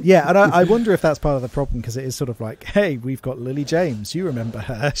 Yeah, and I wonder if that's part of the problem, because it is sort of like, hey, we've got Lily James. You remember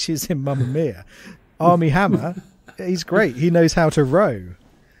her? She's in Mamma Mia. Armie Hammer, he's great. He knows how to row.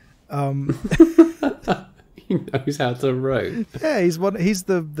 He knows how to row. Yeah, he's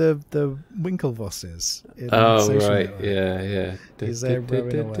the Winklevosses. Oh, right. Network. Yeah. He's there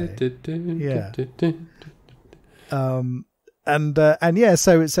rowing away. Yeah. And yeah,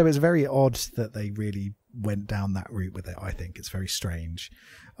 so it's very odd that they really went down that route with it. I think it's very strange.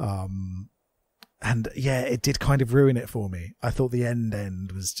 And yeah, it did kind of ruin it for me. I thought the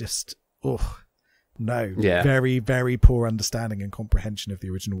end was just, very, very poor understanding and comprehension of the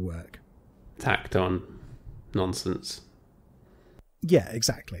original work. Tacked on nonsense. Yeah,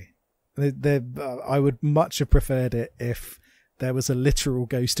 exactly. I would much have preferred it if there was a literal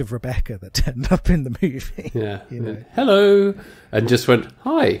ghost of Rebecca that turned up in the movie. Yeah. You know? Hello. And just went,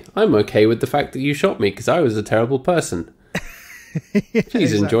 "Hi, I'm okay with the fact that you shot me because I was a terrible person.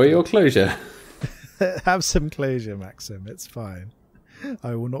 Please enjoy your closure." Have some closure, Maxim. It's fine.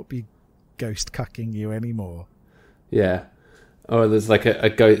 I will not be ghost cucking you anymore. Yeah. Or there's like a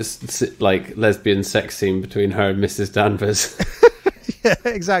ghost, like, lesbian sex scene between her and Mrs. Danvers. Yeah,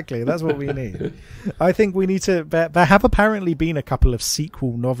 exactly. That's what we need. I think we need to... There have apparently been a couple of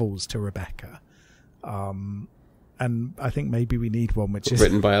sequel novels to Rebecca. And and I think maybe we need one which is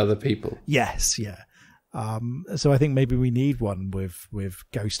written by other people. Yes, yeah. So I think maybe we need one with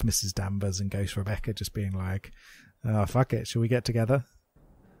Ghost Mrs. Danvers and Ghost Rebecca just being like, oh, fuck it, shall we get together?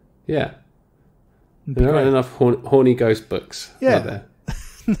 Yeah. There aren't enough horny ghost books. Yeah. Are there?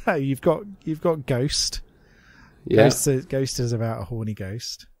 No, you've got Ghost. Yeah. Ghost is about a horny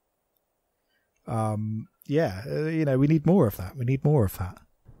ghost. Yeah, we need more of that. We need more of that.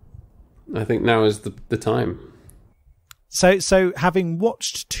 I think now is the time. So having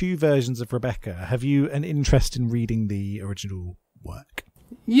watched 2 versions of Rebecca, have you an interest in reading the original work?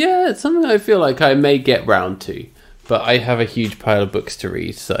 Yeah, it's something I feel like I may get round to, but I have a huge pile of books to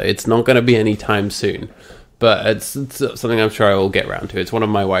read, so it's not going to be any time soon. But it's something I'm sure I will get round to. It's one of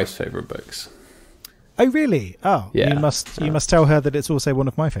my wife's favourite books. Oh, really? Oh, yeah. You must tell her that it's also one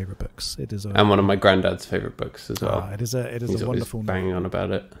of my favourite books. It is, and one of my granddad's favourite books as well. It is a wonderful. Banging on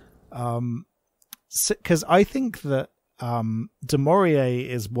about it. Because I think that Du Maurier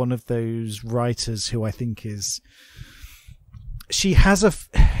is one of those writers who I think is. She has a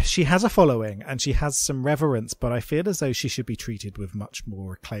following and she has some reverence, but I feel as though she should be treated with much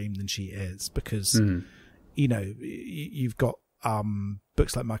more acclaim than she is because, you've got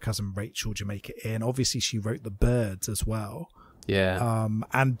books like My Cousin Rachel, Jamaica Inn. Obviously, she wrote The Birds as well. Yeah.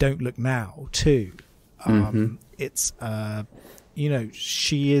 And Don't Look Now too. It's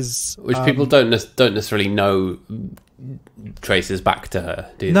she is, which people don't necessarily know traces back to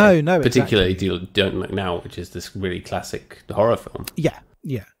her. Do they? No, particularly exactly. Don't Look Now, which is this really classic horror film. Yeah.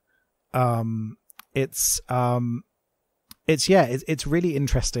 It's really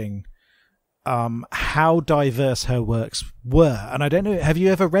interesting. How diverse her works were, and I don't know. Have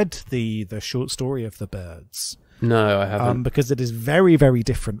you ever read the short story of The Birds? No, I haven't. Because it is very, very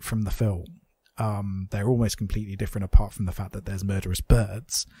different from the film. They're almost completely different, apart from the fact that there's murderous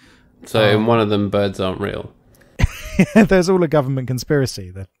birds. So in one of them, birds aren't real. There's all a government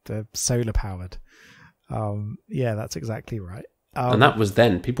conspiracy. They're solar powered. Yeah, that's exactly right. And that was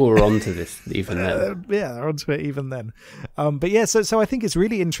then. People were onto this even then. Yeah, they're onto it even then. But yeah, so I think it's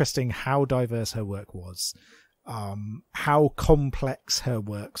really interesting how diverse her work was, how complex her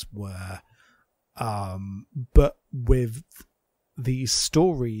works were, but with these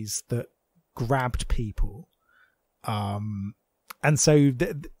stories that grabbed people. And so,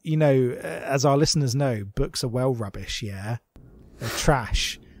 as our listeners know, books are well rubbish, yeah? They're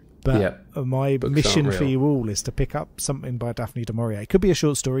trash. But my books mission for you all is to pick up something by Daphne du Maurier. It could be a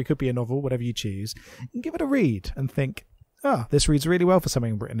short story, could be a novel, whatever you choose. And give it a read and think, this reads really well for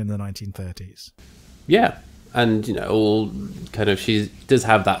something written in the 1930s. Yeah. And, all kind of, she does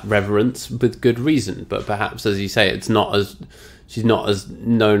have that reverence with good reason. But perhaps, as you say, she's not as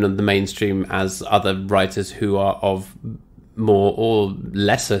known on the mainstream as other writers who are of more or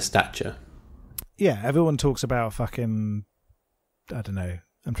lesser stature. Yeah, everyone talks about fucking, I don't know,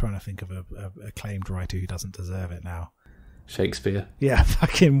 I'm trying to think of a acclaimed writer who doesn't deserve it now. Shakespeare. Yeah,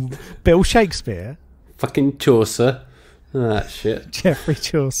 fucking Bill Shakespeare. Fucking Chaucer. Oh, that shit. Geoffrey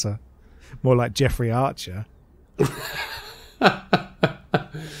Chaucer. More like Jeffrey Archer.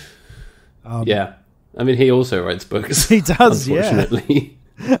 Yeah. I mean, he also writes books. He does, unfortunately.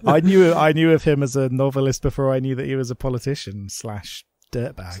 Yeah. I knew of him as a novelist before I knew that he was a politician /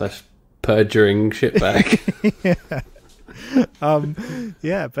 dirtbag. / perjuring shitbag.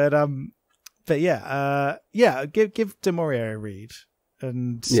 Yeah. Give Du Maurier a read.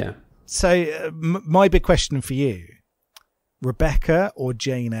 And yeah. So my big question for you, Rebecca or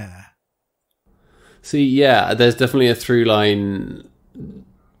Jane Eyre? See, yeah, there's definitely a through line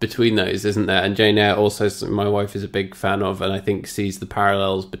between those, isn't there? And Jane Eyre also, my wife is a big fan of, and I think sees the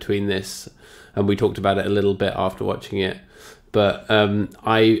parallels between this, and we talked about it a little bit after watching it. But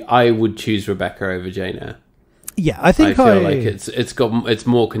I would choose Rebecca over Jane Eyre. Yeah, I think I feel like it's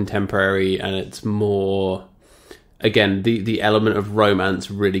more contemporary, and it's more, again, the element of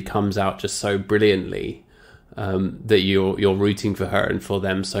romance really comes out just so brilliantly, that you're rooting for her and for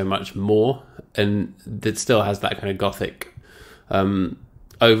them so much more, and it still has that kind of gothic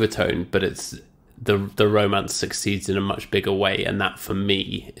overtone, but it's the romance succeeds in a much bigger way, and that for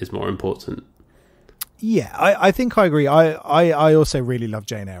me is more important. Yeah, I think I agree. I also really love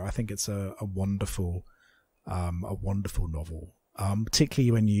Jane Eyre. I think it's a wonderful novel,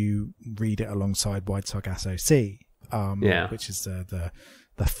 particularly when you read it alongside White Sargasso Sea, which is the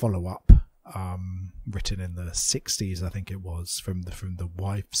follow up, written in the 60s, I think it was, from the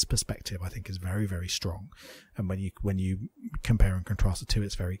wife's perspective. I think is very, very strong, and when you compare and contrast the two,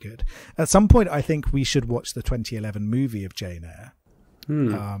 it's very good. At some point, I think we should watch the 2011 movie of Jane Eyre,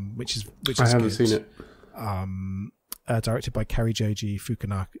 which is I haven't seen it. directed by Karijoji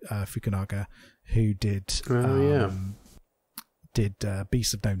Fukunaga, who did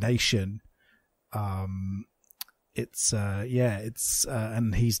Beasts of No Nation. And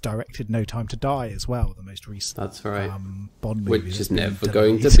he's directed No Time to Die as well, the most recent. That's right. Bond movie, which is never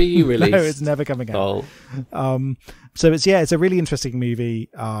going to be released. No, it's never coming out. So it's a really interesting movie.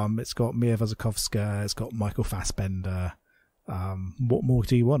 It's got Mia Wasikowska, it's got Michael Fassbender. What more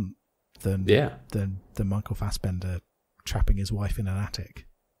do you want than Michael Fassbender trapping his wife in an attic?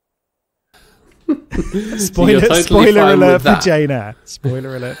 Spoiler alert for Jane Eyre.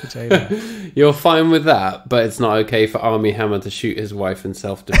 Spoiler alert for Jane Eyre. You're fine with that, but it's not okay for Armie Hammer to shoot his wife in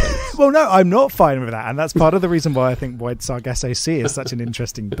self-defense. Well, no, I'm not fine with that, and that's part of the reason why I think Wide Sargasso Sea is such an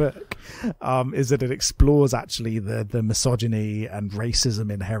interesting book, is that it explores actually the misogyny and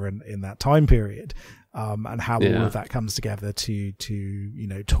racism inherent in that time period, and how all of that comes together to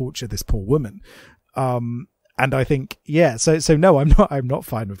torture this poor woman. And I think, so no, I'm not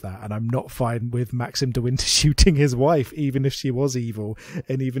fine with that. And I'm not fine with Maxim de Winter shooting his wife, even if she was evil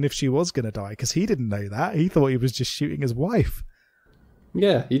and even if she was going to die, because he didn't know that. He thought he was just shooting his wife.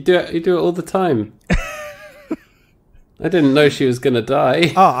 Yeah, you do it all the time. I didn't know she was going to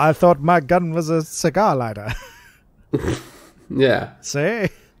die. Oh, I thought my gun was a cigar lighter. Yeah. See?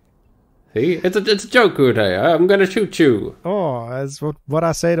 It's a joke, Uday. I'm going to shoot you. Oh, that's what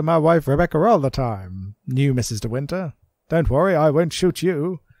I say to my wife Rebecca all the time. New Mrs. De Winter. Don't worry, I won't shoot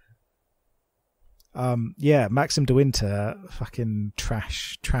you. Maxim De Winter, fucking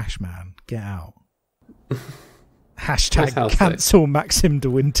trash man. Get out. Hashtag cancel Maxim De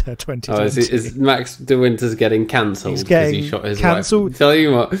Winter 2020. Oh, is Max De Winter's getting cancelled because he shot his wife? Tell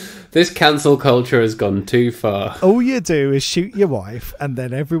you what, this cancel culture has gone too far. All you do is shoot your wife and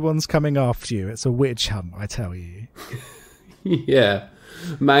then everyone's coming after you. It's a witch hunt, I tell you. Yeah.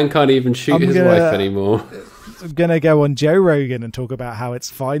 Man can't even shoot his wife anymore. I'm going to go on Joe Rogan and talk about how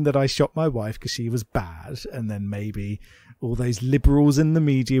it's fine that I shot my wife because she was bad, and then maybe all those liberals in the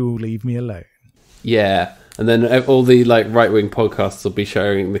media will leave me alone. Yeah, and then all the right-wing podcasts will be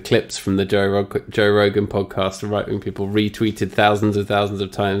showing the clips from the Joe Rogan podcast, and right-wing people retweeted thousands of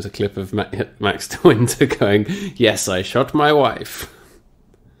times a clip of Max De Winter going, "Yes, I shot my wife."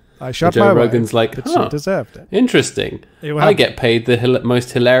 I shot my Rogan's wife, but she deserved it. Interesting. I get paid the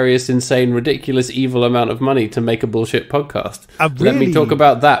most hilarious, insane, ridiculous, evil amount of money to make a bullshit podcast. Let me talk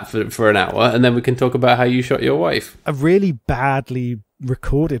about that for an hour, and then we can talk about how you shot your wife. A really badly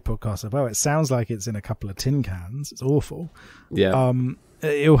recorded podcast as well. It sounds like it's in a couple of tin cans. It's awful. Yeah.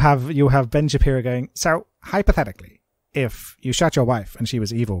 You'll have Ben Shapiro going, so hypothetically, if you shot your wife and she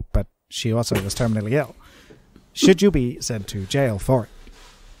was evil, but she also was terminally ill, should you be sent to jail for it?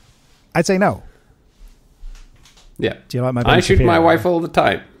 I'd say no. Yeah. Do you like my Ben Shapiro? I shoot my wife all the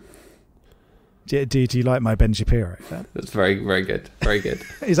time. Do you like my Ben Shapiro? That's very, very good. Very good.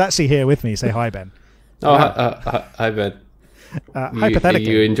 He's actually here with me. Say hi, Ben. Oh, hi, Ben. Hypothetically,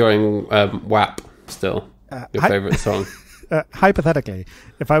 are you enjoying WAP still? Your favourite song? Hypothetically,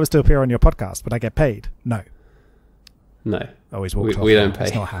 if I was to appear on your podcast, would I get paid? No. No. Oh, he's walked off. We don't pay.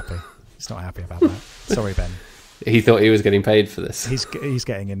 He's not happy. He's not happy about that. Sorry, Ben. He thought he was getting paid for this. He's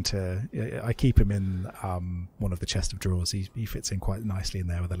getting into. I keep him in one of the chest of drawers. He fits in quite nicely in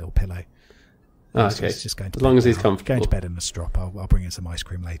there with a little pillow. Oh, okay. He's just going to as long as he's comfortable. Going to bed in a strop. I'll bring in some ice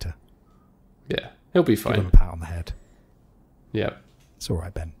cream later. Yeah, he'll be fine. Give him a pat on the head. Yeah, it's all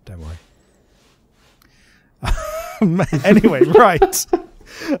right, Ben. Don't worry. Anyway, right.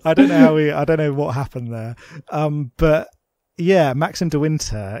 I don't know what happened there. But. Yeah, Maxim De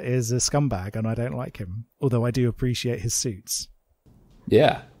Winter is a scumbag, and I don't like him. Although I do appreciate his suits.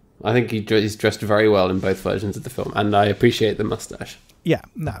 Yeah, I think he's dressed very well in both versions of the film, and I appreciate the mustache. Yeah,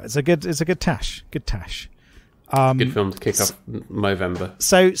 no, it's a good tash. Good tash. Good film to kick off Movember.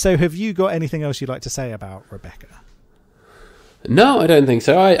 So have you got anything else you'd like to say about Rebecca? No, I don't think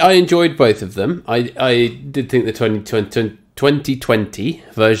so. I enjoyed both of them. I did think the 2020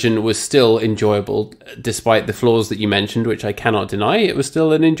 version was still enjoyable, despite the flaws that you mentioned, which I cannot deny. It was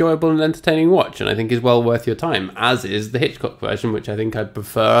still an enjoyable and entertaining watch, and I think is well worth your time, as is the Hitchcock version, which I think I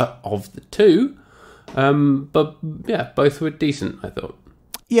prefer of the two. But yeah, both were decent, I thought.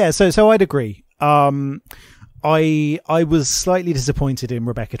 Yeah, so I'd agree. I was slightly disappointed in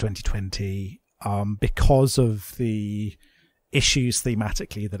Rebecca 2020 because of the issues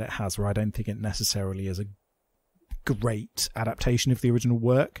thematically that it has, where I don't think it necessarily is a great adaptation of the original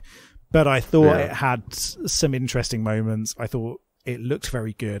work, but I thought it had some interesting moments. I thought it looked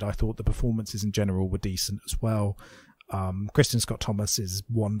very good. I thought the performances in general were decent as well. Kristen Scott Thomas is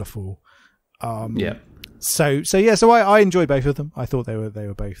wonderful. So I enjoyed both of them. I thought they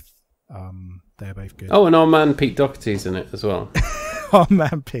were both They're both good. Oh, and our man Pete Doherty's in it as well. Oh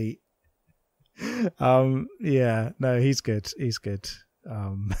man, Pete. Yeah, no, he's good. He's good.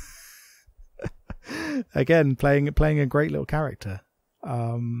 Again, playing a great little character.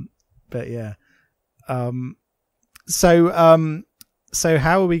 But yeah. So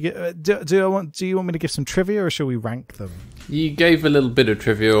how are we? Do you want me to give some trivia, or shall we rank them? You gave a little bit of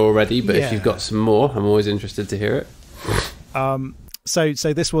trivia already, but if you've got some more, I'm always interested to hear it. So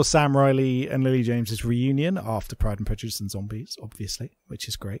this was Sam Riley and Lily James's reunion after Pride and Prejudice and Zombies, obviously, which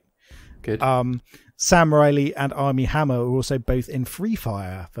is great. Good. Sam Riley and Armie Hammer are also both in Free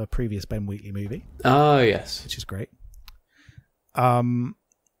Fire, the previous Ben Wheatley movie. Oh, yes. Which is great. Kristen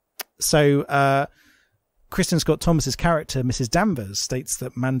Scott Thomas's character, Mrs. Danvers, states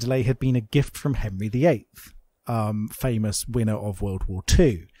that Mandalay had been a gift from Henry VIII, famous winner of World War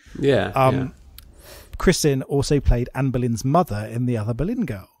II. Yeah. Kristen also played Anne Boleyn's mother in The Other Boleyn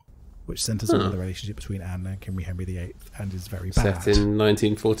Girl, which centres on the relationship between Anne and King Henry VIII, and is very bad. Set in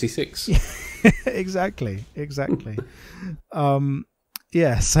 1946. Exactly. So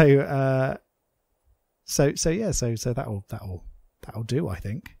that'll do, I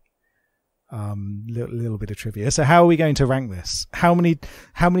think. Little bit of trivia. So how are we going to rank this? How many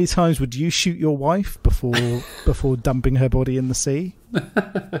times would you shoot your wife before dumping her body in the sea?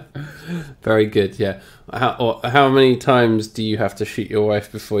 Very good. Yeah. How many times do you have to shoot your wife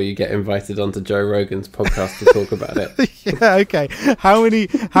before you get invited onto Joe Rogan's podcast to talk about it? Yeah. Okay. How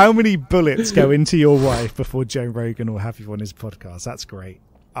many bullets go into your wife before Joe Rogan will have you on his podcast? That's great.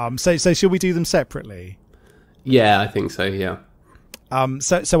 So should we do them separately? Yeah, I think so. Yeah.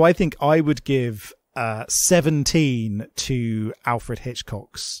 So I think I would give 17 to Alfred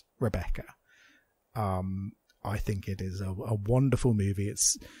Hitchcock's Rebecca. I think it is a wonderful movie.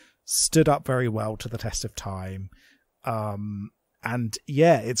 It's stood up very well to the test of time. And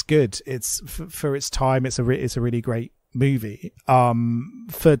yeah, it's good. It's for its time. It's a really great movie.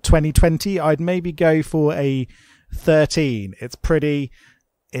 For 2020, I'd maybe go for a 13. It's pretty.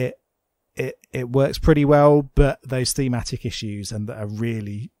 It works pretty well, but those thematic issues and a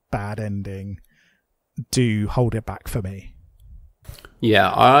really bad ending do hold it back for me. Yeah,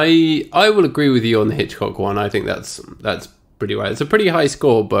 I will agree with you on the Hitchcock one. I think that's pretty right. It's a pretty high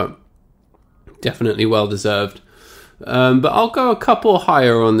score, but definitely well deserved. But I'll go a couple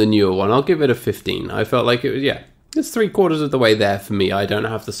higher on the newer one. I'll give it a 15. I felt like it was, it's 3/4 of the way there for me. I don't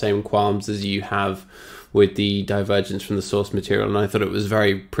have the same qualms as you have with the divergence from the source material, and I thought it was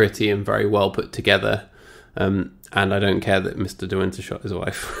very pretty and very well put together. And I don't care that Mr. De Winter shot his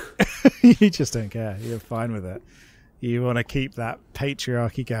wife. You just don't care. You're fine with it. You want to keep that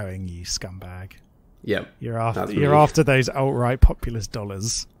patriarchy going, you scumbag. Yep. You're after those alt-right populist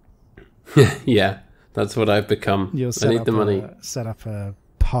dollars. Yeah, that's what I've become. I need the money. Set up a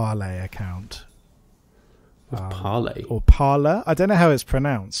Parlay account. Parlay? Or Parler? I don't know how it's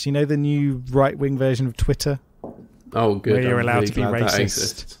pronounced. You know the new right-wing version of Twitter? Oh, good. Where you're allowed to be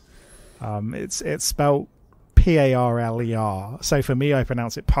racist. It's spelled Parler. So for me, I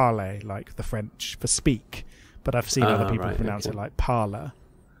pronounce it parlay, like the French for speak. But I've seen other people pronounce it like parlor.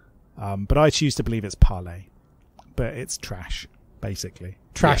 But I choose to believe it's parlay. But it's trash, basically.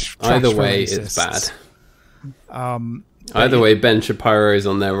 Trash. Either way, it's bad. Either way, Ben Shapiro is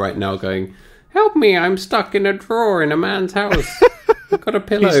on there right now going, "Help me, I'm stuck in a drawer in a man's house. I've got a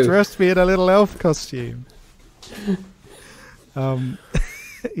pillow." He's dressed me in a little elf costume.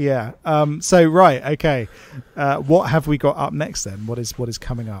 Yeah. So, right, okay. What have we got up next then? What is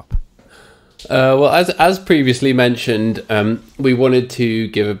coming up? Well, as previously mentioned, we wanted to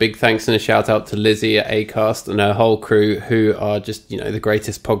give a big thanks and a shout out to Lizzie at Acast and her whole crew, who are just, the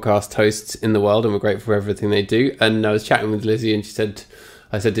greatest podcast hosts in the world, and we're grateful for everything they do. And I was chatting with Lizzie, and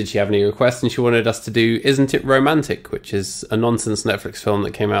I said, did she have any requests? And she wanted us to do Isn't It Romantic, which is a nonsense Netflix film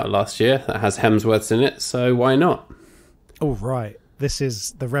that came out last year that has Hemsworths in it, so why not? Oh, right. This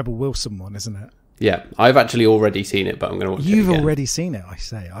is the Rebel Wilson one, isn't it? Yeah, I've actually already seen it, but I'm going to watch it again. You've already seen it, I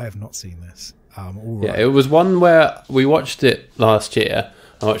say. I have not seen this. All right. Yeah, it was one where we watched it last year.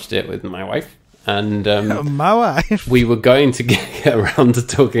 I watched it with my wife, and my wife. We were going to get around to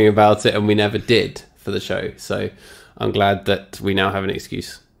talking about it, and we never did for the show. So I'm glad that we now have an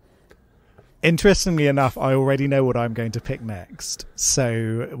excuse. Interestingly enough, I already know what I'm going to pick next.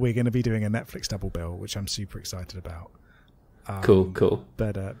 So we're going to be doing a Netflix double bill, which I'm super excited about. Cool.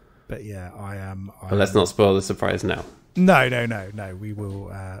 But yeah, I am. But let's not spoil the surprise now. No. We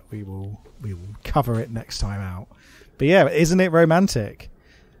will cover it next time out. But yeah, isn't it romantic?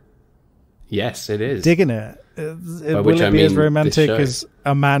 Yes, it is. Digging it. Will it be as romantic as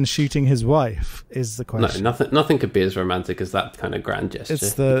a man shooting his wife? Is the question. No, nothing could be as romantic as that kind of grand gesture.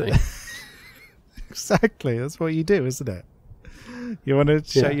 It's the Exactly. That's what you do, isn't it? You want to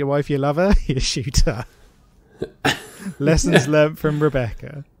show your wife you love her? You shoot her. Lessons learnt from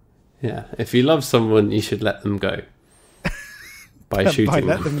Rebecca. Yeah. If you love someone, you should let them go. By shooting By them.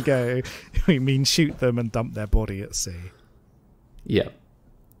 let them go, we mean shoot them and dump their body at sea. Yeah.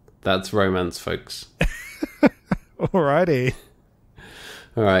 That's romance, folks. Alrighty.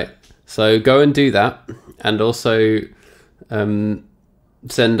 All right. So go and do that. And also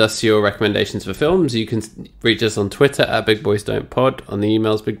send us your recommendations for films. You can reach us on Twitter at BigBoysDon'tPod, on the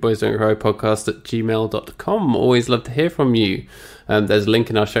emails BigBoysDon'tCryPodcast@gmail.com. Always love to hear from you. There's a link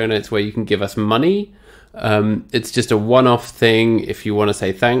in our show notes where you can give us money. It's just a one-off thing if you want to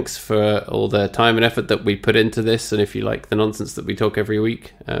say thanks for all the time and effort that we put into this, and if you like the nonsense that we talk every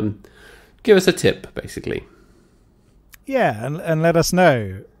week, give us a tip, basically. Yeah, and let us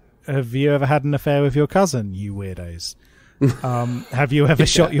know. Have you ever had an affair with your cousin, you weirdos? Have you ever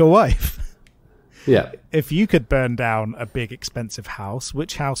shot your wife? Yeah. If you could burn down a big, expensive house,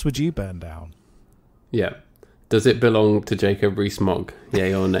 which house would you burn down? Yeah. Does it belong to Jacob Rees-Mogg?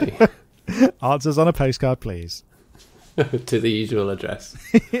 Yay or nay? Answers on a postcard, please. To the usual address.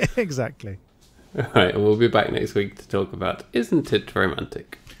 Exactly. All right, and we'll be back next week to talk about Isn't It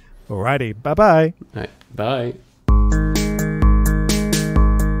Romantic? Alrighty, bye-bye. All right, bye.